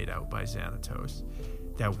trap laid out by Xanatos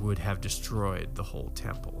that would have destroyed the whole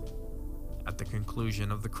temple. At the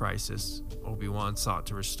conclusion of the crisis, Obi-Wan sought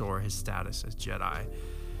to restore his status as Jedi,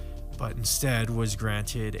 but instead was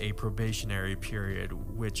granted a probationary period,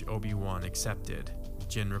 which Obi-Wan accepted.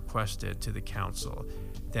 Jinn requested to the council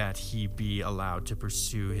that he be allowed to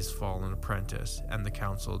pursue his fallen apprentice, and the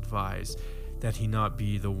council advised that he not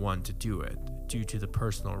be the one to do it, due to the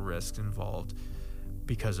personal risks involved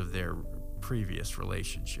because of their previous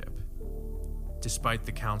relationship. Despite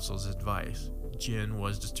the council's advice, Jinn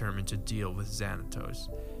was determined to deal with Xanatos,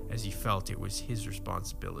 as he felt it was his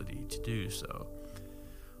responsibility to do so.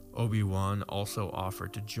 Obi-Wan also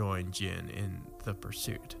offered to join Jinn in the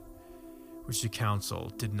pursuit, which the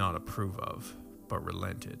council did not approve of, but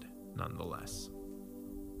relented nonetheless.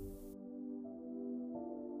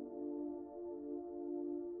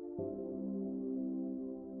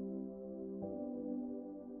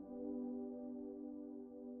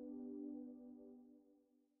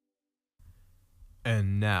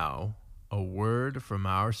 And now, a word from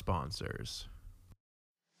our sponsors.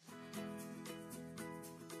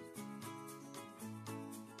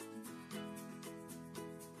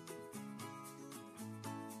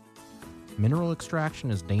 Mineral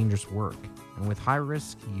extraction is dangerous work, and with high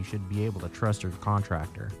risk, you should be able to trust your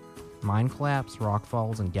contractor. Mine collapse, rock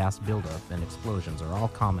falls, and gas buildup and explosions are all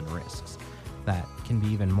common risks that can be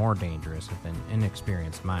even more dangerous with an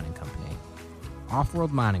inexperienced mining company.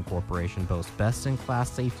 Off-World Mining Corporation boasts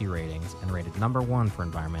best-in-class safety ratings and rated #1 for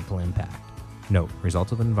environmental impact. Note,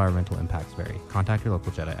 results of environmental impacts vary. Contact your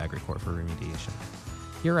local Jedi AgriCorp for remediation.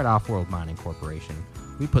 Here at Off-World Mining Corporation,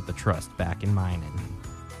 we put the trust back in mining.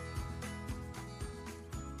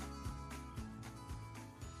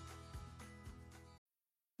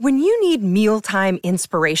 When you need mealtime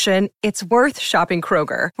inspiration, it's worth shopping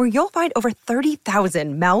Kroger, where you'll find over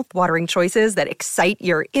 30,000 mouth-watering choices that excite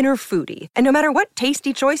your inner foodie. And no matter what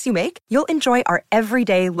tasty choice you make, you'll enjoy our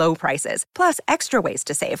everyday low prices, plus extra ways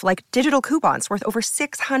to save, like digital coupons worth over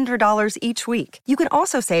 $600 each week. You can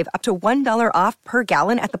also save up to $1 off per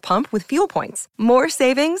gallon at the pump with fuel points. More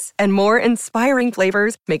savings and more inspiring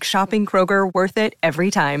flavors make shopping Kroger worth it every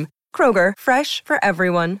time. Kroger, fresh for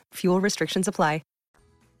everyone. Fuel restrictions apply.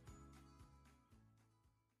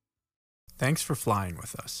 Thanks for flying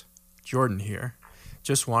with us. Jordan here.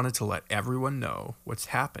 Just wanted to let everyone know what's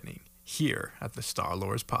happening here at the Star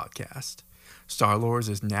Lords podcast. Star Lords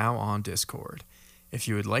is now on Discord. If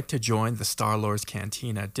you would like to join the Star Lords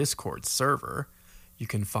Cantina Discord server, you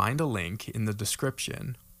can find a link in the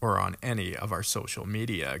description or on any of our social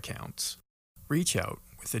media accounts. Reach out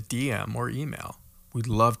with a DM or email. We'd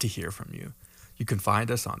love to hear from you. You can find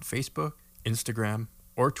us on Facebook, Instagram,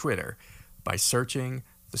 or Twitter by searching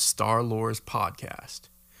the Star Lords podcast.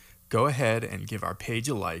 Go ahead and give our page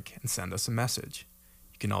a like and send us a message.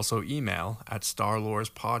 You can also email at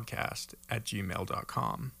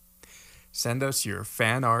starlordspodcast@gmail.com. Send us your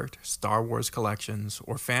fan art, Star Wars collections,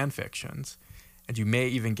 or fan fictions, and you may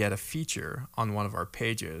even get a feature on one of our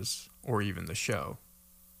pages or even the show.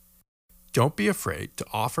 Don't be afraid to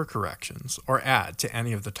offer corrections or add to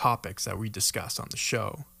any of the topics that we discuss on the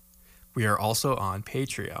show. We are also on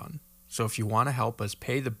Patreon, so if you want to help us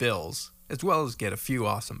pay the bills, as well as get a few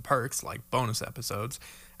awesome perks like bonus episodes,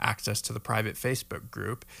 access to the private Facebook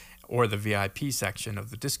group, or the VIP section of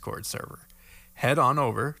the Discord server, head on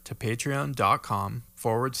over to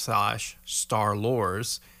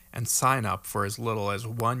patreon.com/starlores and sign up for as little as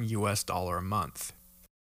 $1 a month.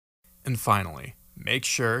 And finally, make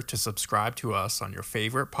sure to subscribe to us on your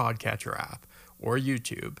favorite podcatcher app or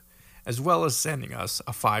YouTube, as well as sending us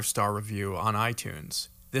a 5-star review on iTunes.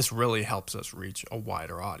 This really helps us reach a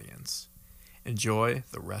wider audience. Enjoy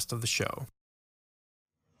the rest of the show.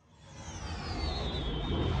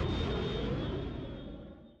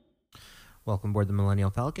 Welcome aboard the Millennial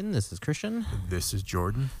Falcon. This is Christian, This is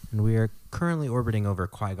Jordan. and we are currently orbiting over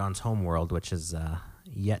Qui-Gon's homeworld, which is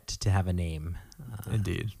yet to have a name.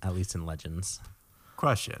 Indeed. At least in Legends.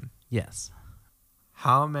 Question. Yes.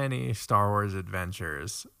 How many Star Wars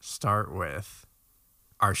adventures start with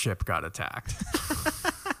our ship got attacked?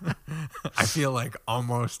 I feel like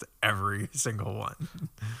almost every single one.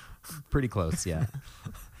 Pretty close, yeah.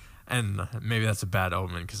 And maybe that's a bad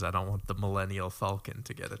omen because I don't want the Millennial Falcon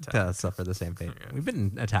to get attacked. Suffer the same fate. Yeah. We've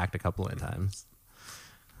been attacked a couple of times.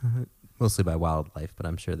 Mostly by wildlife, but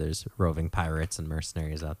I'm sure there's roving pirates and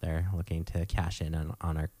mercenaries out there looking to cash in on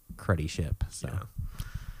our cruddy ship. So Yeah.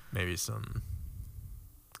 Maybe some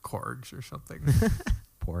Korgs or something.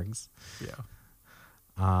 porgs.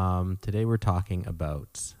 Yeah. Today we're talking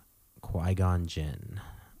about Qui-Gon Jinn.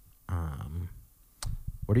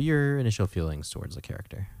 What are your initial feelings towards the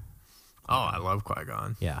character? Oh, I love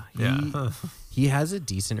Qui-Gon. Yeah. Yeah. He has a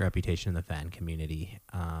decent reputation in the fan community.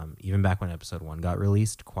 Even back when episode 1 got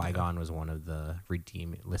released, Qui-Gon was one of the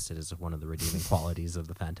listed as one of the redeeming qualities of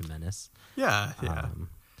the Phantom Menace. Yeah.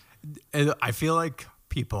 And I feel like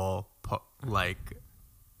people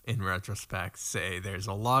in retrospect say there's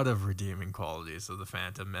a lot of redeeming qualities of the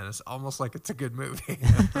Phantom Menace, almost like it's a good movie.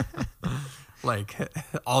 Like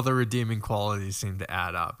all the redeeming qualities seem to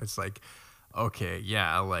add up. It's like, okay,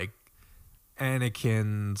 yeah, like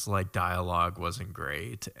Anakin's like dialogue wasn't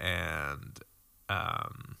great, and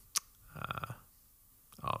I'm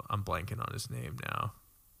blanking on his name now.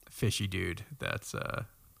 Fishy dude, that's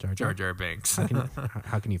Jar Jar Binks.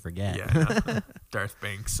 How can you forget? Yeah, Darth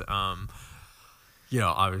Binks.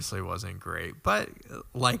 Obviously wasn't great, but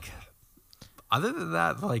like other than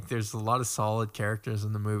that, like there's a lot of solid characters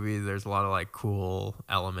in the movie. There's a lot of like cool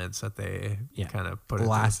elements that they kind of put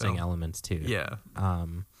lasting into the film. elements too. Yeah.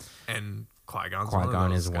 And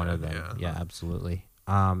Qui-Gon is one of them. Yeah, absolutely.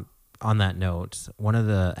 On that note, one of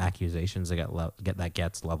the accusations that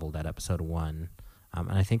gets leveled at episode 1,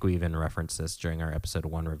 and I think we even referenced this during our episode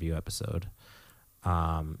 1 review episode,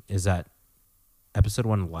 is that episode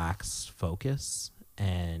 1 lacks focus,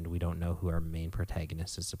 and we don't know who our main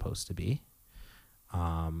protagonist is supposed to be.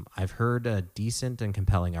 I've heard a decent and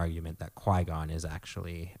compelling argument that Qui-Gon is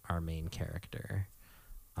actually our main character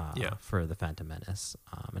for the Phantom Menace.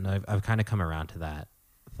 And I've kind of come around to that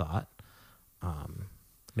thought.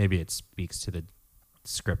 Maybe it speaks to the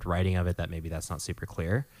script writing of it that maybe that's not super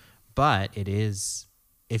clear. But it is,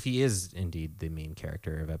 if he is indeed the main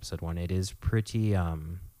character of episode 1, it is pretty,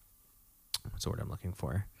 what's the word I'm looking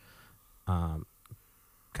for?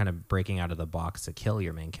 Kind of breaking out of the box to kill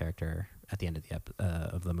your main character at the end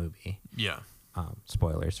of the movie. Yeah.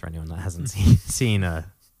 Spoilers for anyone that hasn't seen a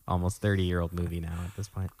almost 30-year-old movie now at this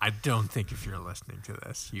point. I don't think if you're listening to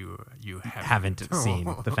this, you haven't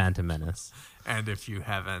seen The Phantom Menace. And if you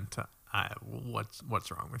haven't,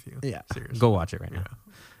 what's wrong with you? Yeah, seriously, go watch it right now.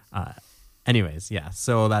 Anyways, yeah.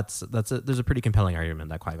 So there's a pretty compelling argument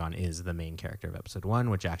that Qui-Gon is the main character of episode 1,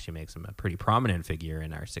 which actually makes him a pretty prominent figure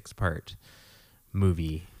in our 6-part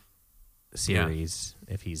movie series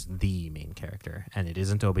if he's the main character. And it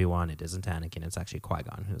isn't Obi-Wan, it isn't Anakin, it's actually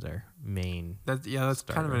Qui-Gon who's our main that's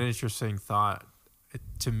starter. Kind of an interesting thought.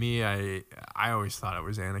 To me, I always thought it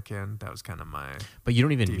was Anakin. That was kind of my But you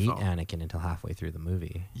don't even default. meet Anakin until halfway through the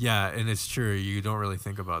movie. Yeah, and it's true. You don't really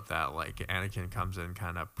think about that. Like Anakin comes in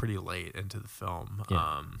kind of pretty late into the film,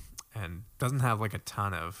 and doesn't have like a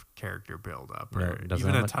ton of character build up or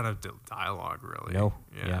even a ton of dialogue, really. No.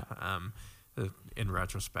 Yeah. In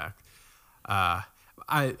retrospect, I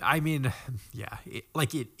mean, yeah,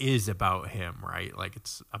 it is about him, right? Like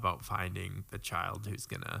it's about finding the child who's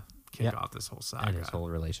gonna kick off this whole saga and his whole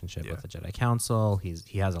relationship with the Jedi Council.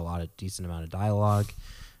 He has a decent amount of dialogue.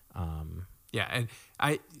 And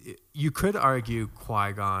you could argue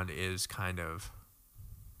Qui-Gon is kind of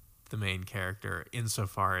the main character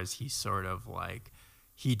insofar as he's sort of like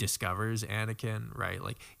he discovers Anakin, right?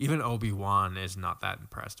 Like even Obi-Wan is not that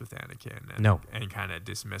impressed with Anakin and kind of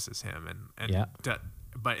dismisses him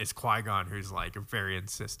but it's Qui-Gon who's like very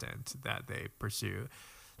insistent that they pursue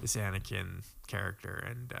this Anakin character,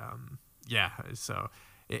 and so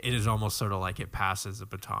it is almost sort of like it passes the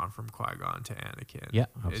baton from Qui-Gon to Anakin in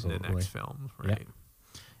the next film, right?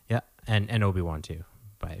 Yeah, and Obi-Wan too.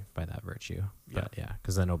 by that virtue. Yeah. But yeah,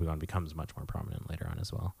 because then Obi-Wan becomes much more prominent later on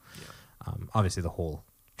as well. Yeah. Obviously, the whole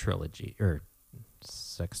trilogy or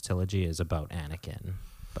sextilogy is about Anakin,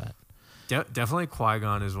 but Definitely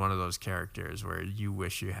Qui-Gon is one of those characters where you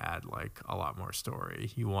wish you had like a lot more story.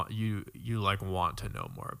 You want to know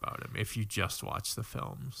more about him if you just watch the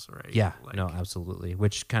films, right? yeah, Like, no, absolutely.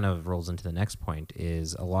 Which kind of rolls into the next point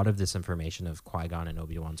is a lot of this information of Qui-Gon and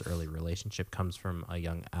Obi-Wan's early relationship comes from a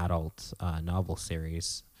young adult novel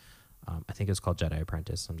series. I think it's called Jedi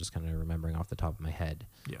Apprentice. I'm just kind of remembering off the top of my head.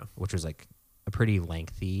 Yeah. Which was like a pretty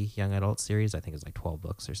lengthy young adult series. I think it's like 12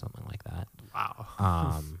 books or something like that. Wow.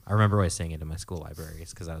 I remember always saying it in my school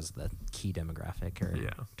libraries because I was the key demographic or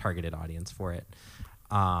Yeah. targeted audience for it.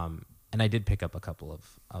 And I did pick up a couple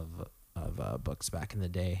of books back in the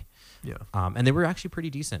day. Yeah. And they were actually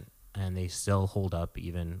pretty decent, and they still hold up.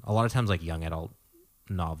 Even a lot of times, like young adult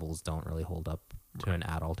novels don't really hold up to an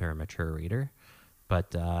adult or a mature reader.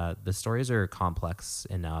 But the stories are complex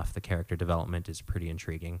enough. The character development is pretty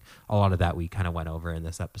intriguing. A lot of that we kind of went over in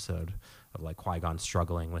this episode of like Qui-Gon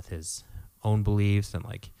struggling with his own beliefs and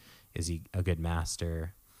like, is he a good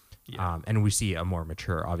master? Yeah. And we see a more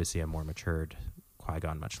matured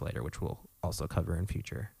Qui-Gon much later, which we'll also cover in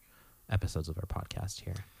future episodes of our podcast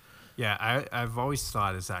here. Yeah, I've always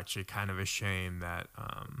thought it's actually kind of a shame that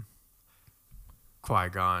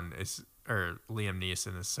Qui-Gon or Liam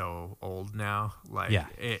Neeson is so old now. Like, Yeah.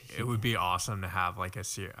 it would be awesome to have like a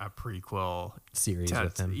prequel Series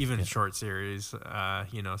with him. even Yeah. short series,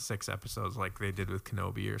 6 episodes like they did with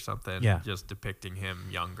Kenobi or something. Yeah. Just depicting him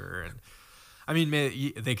younger. And I mean,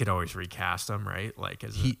 they could always recast him, right? Like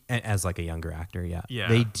As like a younger actor, yeah.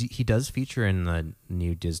 Yeah. He does feature in the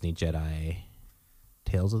new Disney Jedi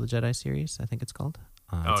Tales of the Jedi series, I think it's called.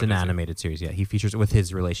 It's an does it? animated series, yeah. He features with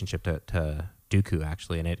his relationship to Dooku,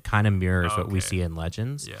 actually, and it kind of mirrors what we Okay. see in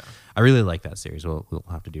Legends. Yeah. I really like that series. We'll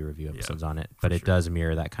have to do review episodes on it, but it does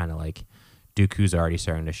mirror that kind of like Dooku's already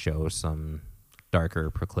starting to show some darker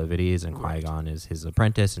proclivities, and Right. Qui-Gon is his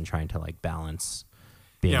apprentice and trying to like balance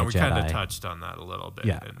being a we Jedi. kind of touched on that a little bit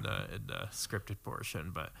Yeah. in the scripted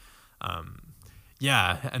portion, but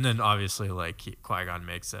and then obviously like Qui-Gon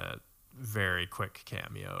makes a very quick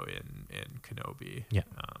cameo in Kenobi. Yeah.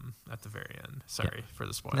 At the very end. Sorry for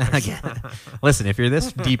the spoilers. Listen, if you're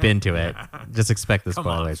this deep into it, just expect the Come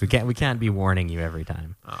on. spoilers. We can't be warning you every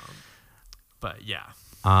time. But yeah,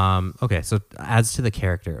 Okay, so as to the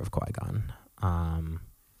character of Qui-Gon,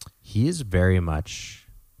 he is very much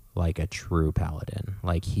like a true paladin.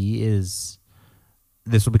 Like he is.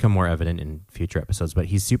 This will become more evident in future episodes, but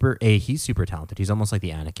he's super talented. He's almost like the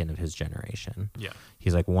Anakin of his generation. Yeah.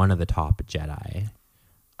 He's He's like one of the top Jedi.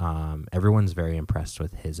 Everyone's very impressed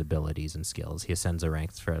with his abilities and skills. He ascends the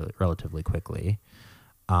ranks relatively quickly.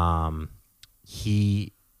 Again,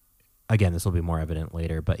 this will be more evident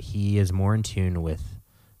later, but he is more in tune with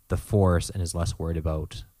the Force and is less worried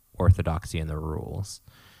about orthodoxy and the rules.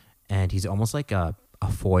 And he's almost like a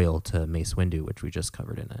foil to Mace Windu, which we just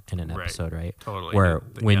covered in an Right. episode, right? Totally. Where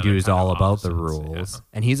Windu they're is kind of all about the opposites, rules, yeah.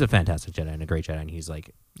 and he's a fantastic Jedi and a great Jedi, and he's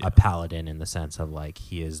like a paladin in the sense of like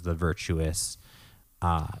he is the virtuous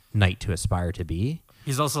knight to aspire to be.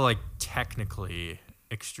 He's also like technically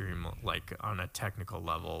extreme, like on a technical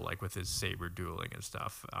level, like with his saber dueling and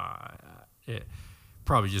stuff. It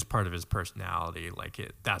probably just part of his personality. Like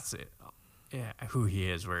that's it. Yeah, who he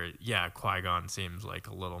is. Where Qui-Gon seems like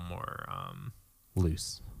a little more.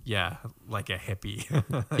 Loose. Yeah, like a hippie.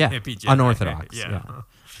 Yeah, hippie Jedi. unorthodox. Yeah. I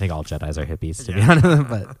think all Jedis are hippies, to be honest,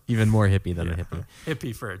 but even more hippie than a hippie.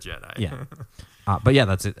 Hippie for a Jedi. Yeah. But yeah,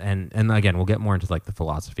 that's it. And again, we'll get more into like the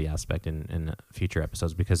philosophy aspect in future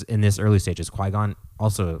episodes, because in this early stages, Qui-Gon,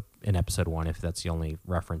 also in episode 1, if that's the only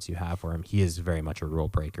reference you have for him, he is very much a rule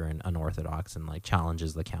breaker and unorthodox and like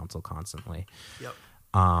challenges the council constantly. Yep.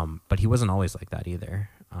 But he wasn't always like that either.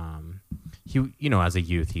 He, as a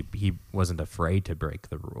youth, he wasn't afraid to break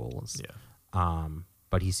the rules. Yeah.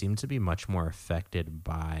 But he seemed to be much more affected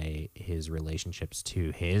by his relationships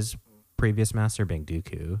to his previous master, being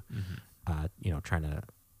Dooku. Trying to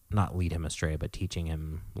not lead him astray, but teaching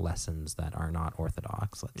him lessons that are not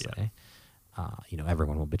orthodox, let's say.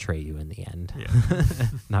 Everyone will betray you in the end. Yeah.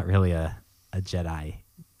 Not really a Jedi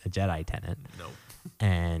tenet. Nope.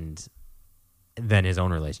 And then his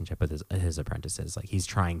own relationship with his apprentices, like he's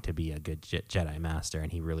trying to be a good Jedi master, and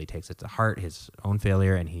he really takes it to heart, his own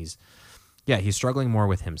failure, and he's struggling more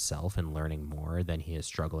with himself and learning more than he is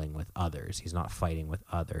struggling with others. He's not fighting with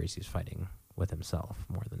others, he's fighting with himself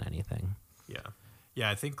more than anything. Yeah,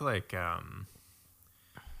 I think like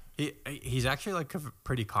he's actually like a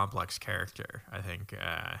pretty complex character. I think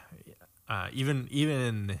even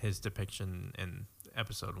in his depiction in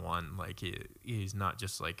episode 1. Like he's not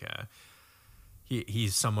just like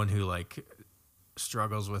he's someone who like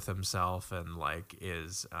struggles with himself and like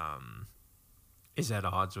is at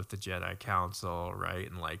odds with the Jedi Council, right?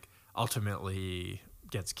 And like ultimately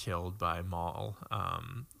gets killed by Maul.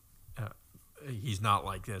 He's not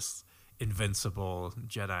like this invincible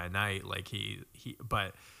Jedi Knight, like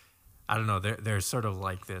but I don't know, there's sort of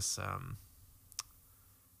like this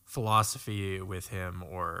philosophy with him,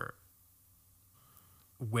 or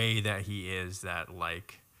way that he is, that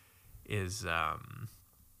like is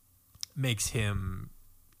makes him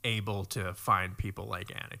able to find people like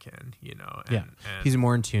Anakin, you know. And, and he's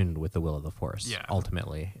more in tune with the will of the Force. Yeah.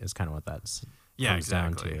 Ultimately, is kind of what that's yeah, comes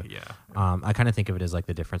down exactly. to. Yeah. I kind of think of it as like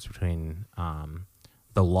the difference between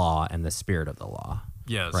the law and the spirit of the law.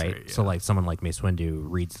 Yeah, that's right. right, yeah. So like someone like Mace Windu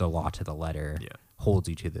reads the law to the letter, Yeah. holds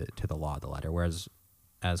you to the law of the letter, whereas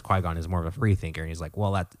as Qui-Gon is more of a free thinker, and he's like,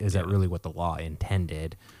 well, that really what the law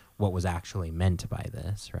intended? What was actually meant by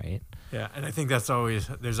this, right? Yeah, and I think there's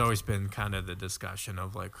always been kind of the discussion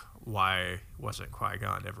of like, why wasn't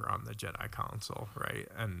Qui-Gon ever on the Jedi Council, right?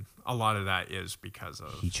 And a lot of that is because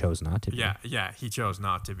of He chose not to be. Yeah, he chose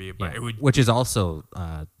not to be, but Yeah. it would, Which is also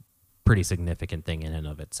a pretty significant thing in and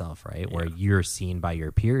of itself, right? Where Yeah. you're seen by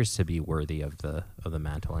your peers to be worthy of the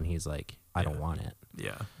mantle, and he's like, I don't want it.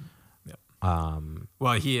 yeah.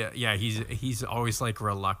 Well, he's always like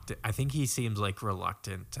reluctant. I think he seems like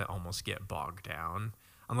reluctant to almost get bogged down,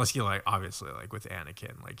 unless he like obviously like with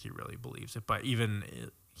Anakin, like he really believes it. But even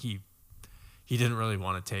he didn't really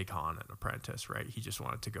want to take on an apprentice, right? He just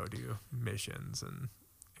wanted to go do missions and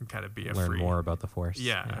kind of be a Learn more about the Force.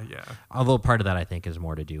 Yeah. Although part of that I think is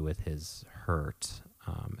more to do with his hurt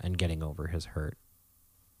and getting over his hurt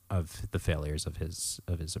of the failures of his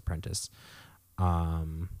apprentice.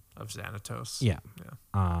 Of Xanatos. Yeah.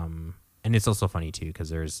 And it's also funny too because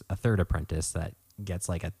there's a third apprentice that gets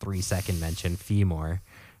like a 3-second mention, Femor,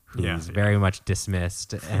 who's very much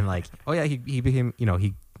dismissed and like, oh yeah, he became,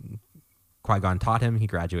 Qui-Gon taught him, he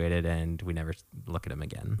graduated, and we never look at him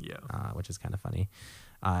again. Yeah. Which is kind of funny.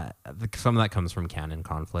 Some of that comes from canon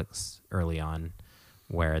conflicts early on,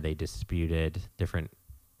 where they different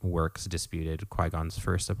works disputed Qui-Gon's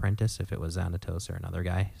first apprentice, if it was Xanatos or another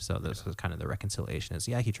guy. So this was kind of the reconciliation is,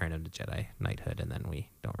 he trained him to Jedi Knighthood, and then we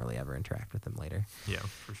don't really ever interact with him later. Yeah,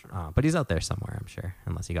 for sure. But he's out there somewhere, I'm sure,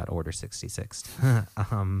 unless he got Order 66.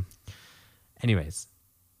 Anyways,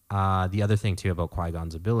 the other thing, too, about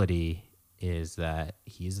Qui-Gon's ability is that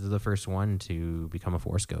he's the first one to become a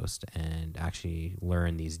Force ghost and actually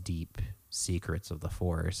learn these deep secrets of the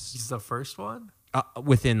Force. He's the first one?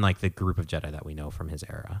 Within like the group of Jedi that we know from his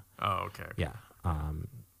era. Oh, okay. Yeah.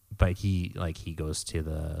 But he goes to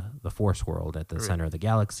the Force world at the center of the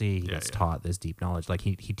galaxy. He gets taught this deep knowledge. Like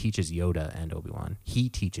he teaches Yoda and Obi-Wan. He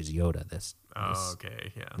teaches Yoda this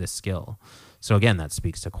skill. So again, that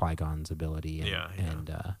speaks to Qui-Gon's ability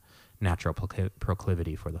and natural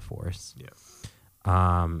proclivity for the Force. Yeah.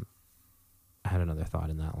 I had another thought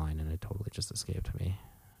in that line and it totally just escaped me.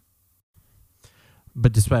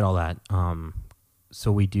 But despite all that, so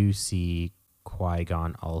we do see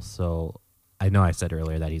Qui-Gon also. I know I said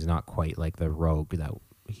earlier that he's not quite like the rogue that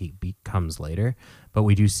he becomes later, but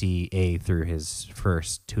we do see through his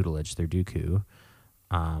first tutelage through Dooku,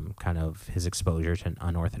 kind of his exposure to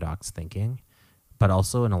unorthodox thinking, but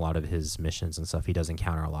also in a lot of his missions and stuff, he does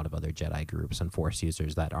encounter a lot of other Jedi groups and Force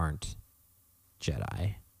users that aren't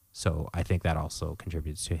Jedi. So I think that also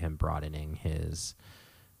contributes to him broadening his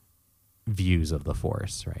views of the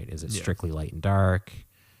Force, right? Is it strictly light and dark?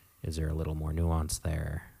 Is there a little more nuance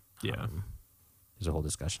there? Yeah. There's a whole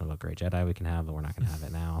discussion about Grey Jedi we can have, but we're not going to have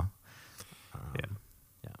it now.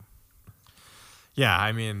 Yeah,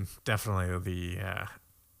 I mean, definitely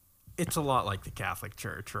it's a lot like the Catholic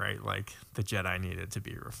Church, right? Like the Jedi needed to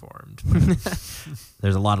be reformed.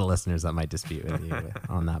 There's a lot of listeners that might dispute with you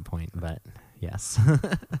on that point, but yes.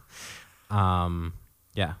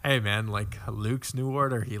 Yeah. Hey man, like Luke's New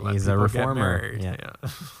Order, he's a reformer. Yeah.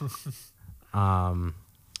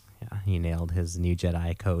 Yeah, he nailed his new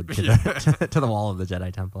Jedi code to to the wall of the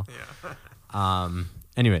Jedi Temple. Yeah.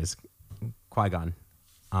 Anyways, Qui-Gon,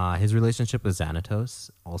 his relationship with Xanatos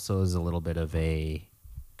also is a little bit of a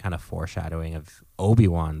kind of foreshadowing of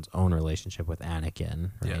Obi-Wan's own relationship with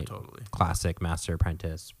Anakin. Right? Yeah, totally. Classic master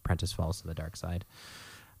apprentice. Apprentice falls to the dark side.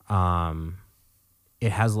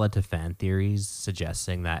 It has led to fan theories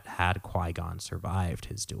suggesting that had Qui-Gon survived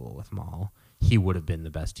his duel with Maul, he would have been the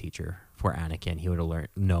best teacher for Anakin. He would have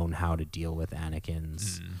known how to deal with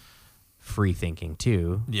Anakin's free thinking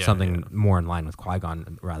too. Something more in line with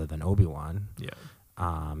Qui-Gon rather than Obi-Wan. Yeah.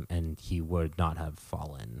 And he would not have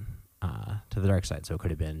fallen to the dark side. So it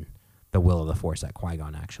could have been the will of the Force that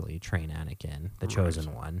Qui-Gon actually trained Anakin, the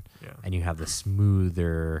chosen one. Yeah. And you have the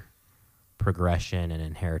smoother progression and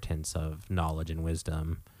inheritance of knowledge and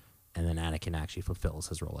wisdom, and then Anakin actually fulfills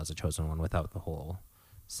his role as a chosen one without the whole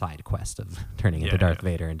side quest of turning into Darth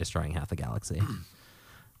Vader and destroying half the galaxy.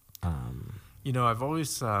 I've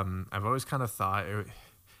always kind of thought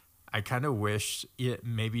I kind of wish it,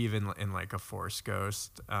 maybe even in like a Force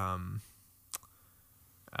Ghost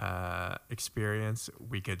experience,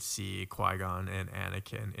 we could see Qui-Gon and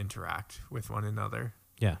Anakin interact with one another.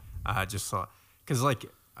 Yeah. Just so, because like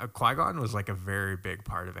Qui-Gon was like a very big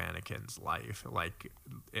part of Anakin's life, like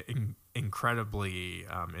incredibly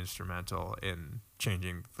instrumental in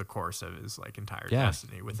changing the course of his like entire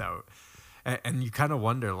destiny without. And you kind of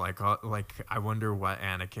wonder, like I wonder what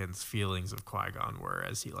Anakin's feelings of Qui-Gon were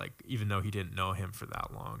as he like, even though he didn't know him for that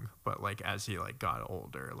long, but like as he like got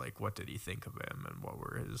older, like what did he think of him and what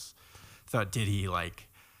were his thought? Did he like,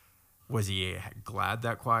 was he glad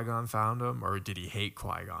that Qui-Gon found him, or did he hate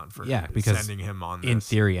Qui-Gon for sending him on this? In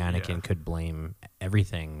theory, Anakin could blame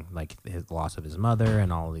everything, like his loss of his mother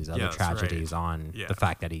and all these other tragedies on the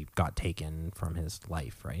fact that he got taken from his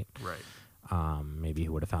life, right? Right. Maybe he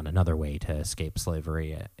would have found another way to escape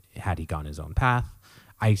slavery had he gone his own path.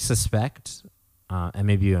 I suspect, and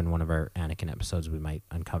maybe in one of our Anakin episodes, we might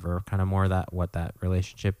uncover kind of more what that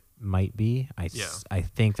relationship might be. I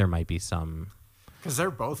think there might be some, because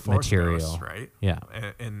they're both Force material ghosts, right? Yeah.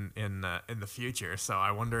 In the future, so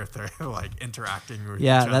I wonder if they're like interacting with.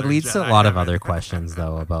 Yeah, each that other leads to a Jedi lot of heaven. other questions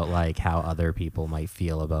though about like how other people might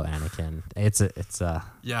feel about Anakin. It's a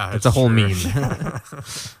whole true. meme.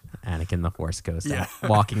 Anakin the Force Ghost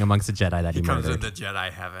walking amongst a Jedi that he comes murdered. into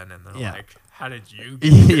Jedi heaven and they're like, "How did you?"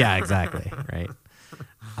 Get Yeah, exactly. Right.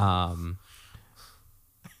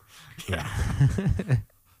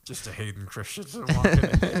 Just a Hayden Christensen walking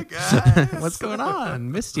in. Hey guys, What's going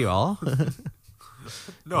on? Missed you all.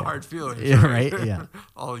 no hard feelings. Yeah, right. Yeah.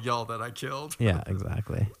 All y'all that I killed. Yeah,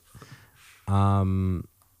 exactly.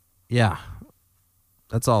 Yeah.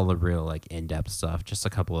 That's all the real like in-depth stuff. Just a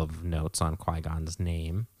couple of notes on Qui-Gon's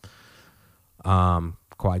name.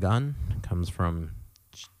 Qui-Gon comes from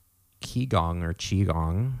Qigong or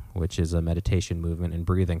Qigong, which is a meditation movement and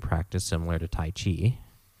breathing practice similar to Tai Chi.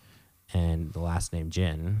 And the last name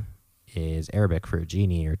Jinn is Arabic for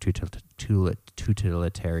genie or tutelary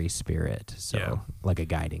spirit. So like a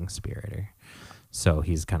guiding spirit. So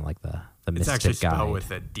he's kind of like the It's mystic actually spelled guide.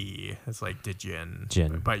 with a D. It's like the Jinn.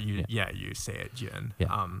 Jinn. But you say it Jinn.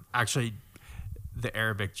 Yeah. Actually, the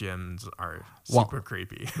Arabic jinns are super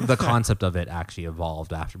creepy. The concept of it actually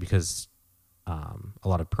evolved after, because a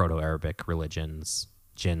lot of Proto-Arabic religions,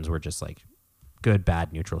 jinns were just like good,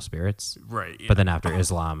 bad, neutral spirits. Right. Yeah. But then after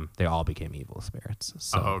Islam, they all became evil spirits.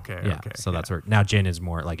 So, okay. So that's where now jinn is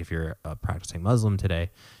more like, if you're a practicing Muslim today,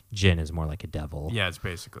 jinn is more like a devil. Yeah, it's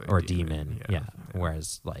basically or a demon. Yeah.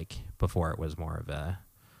 Whereas like before, it was more of the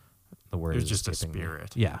word. It was just a escaping me.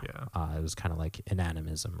 spirit. Yeah. It was kind of like an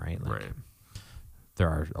animism, right? Like, right. There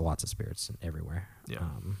are lots of spirits everywhere. Yeah.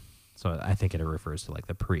 So I think it refers to like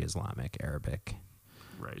the pre-Islamic Arabic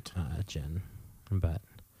right. Jinn. But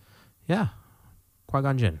yeah,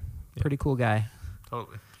 Qui-Gon Jinn, pretty cool guy.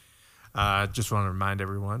 Totally. Just want to remind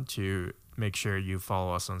everyone to make sure you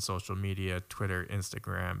follow us on social media: Twitter,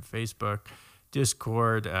 Instagram, Facebook,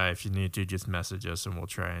 Discord. If you need to, just message us and we'll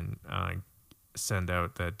try and send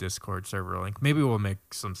out the Discord server link. Maybe we'll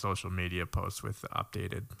make some social media posts with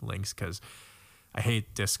updated links, because I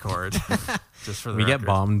hate Discord. Just for the We record. get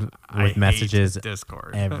bombed I with hate messages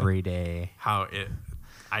Discord every day. I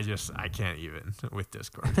can't even with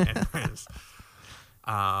Discord. Anyways,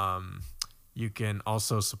 you can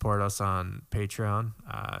also support us on Patreon,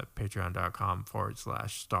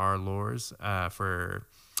 patreon.com/starlores for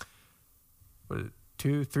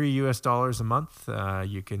 $2-3 a month.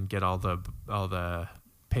 You can get all the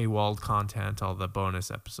paywalled content, all the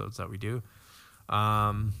bonus episodes that we do.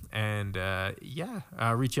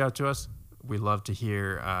 Reach out to us. We love to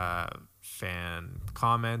hear fan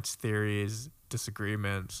comments, theories,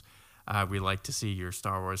 disagreements. We like to see your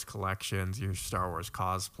Star Wars collections, your Star Wars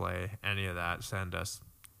cosplay, any of that. Send us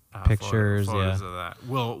Pictures, photos of that.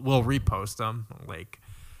 We'll repost them. Like,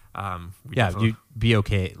 you be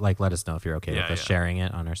okay. Like, let us know if you're okay with us yeah. sharing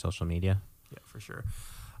it on our social media. Yeah, for sure.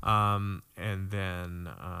 And then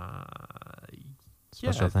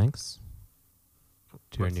Special thanks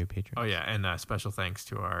to our new patrons. Oh yeah, and special thanks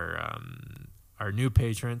to our new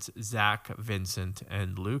patrons, Zach, Vincent,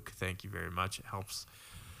 and Luke. Thank you very much. It helps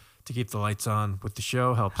to keep the lights on with the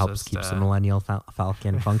show. Helps us keep the Millennial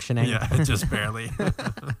Falcon functioning. Yeah, just barely.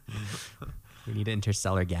 We need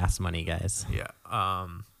interstellar gas money, guys. Yeah.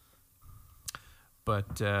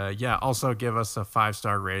 But yeah, also give us a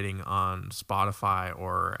 5-star rating on Spotify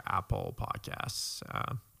or Apple Podcasts.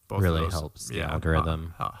 Both Really of those, helps the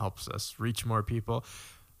algorithm. Helps us reach more people.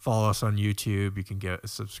 Follow us on YouTube. You can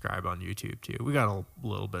subscribe on YouTube too. We got a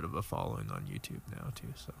little bit of a following on YouTube now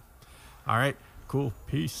too. So, all right, cool.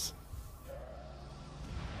 Peace.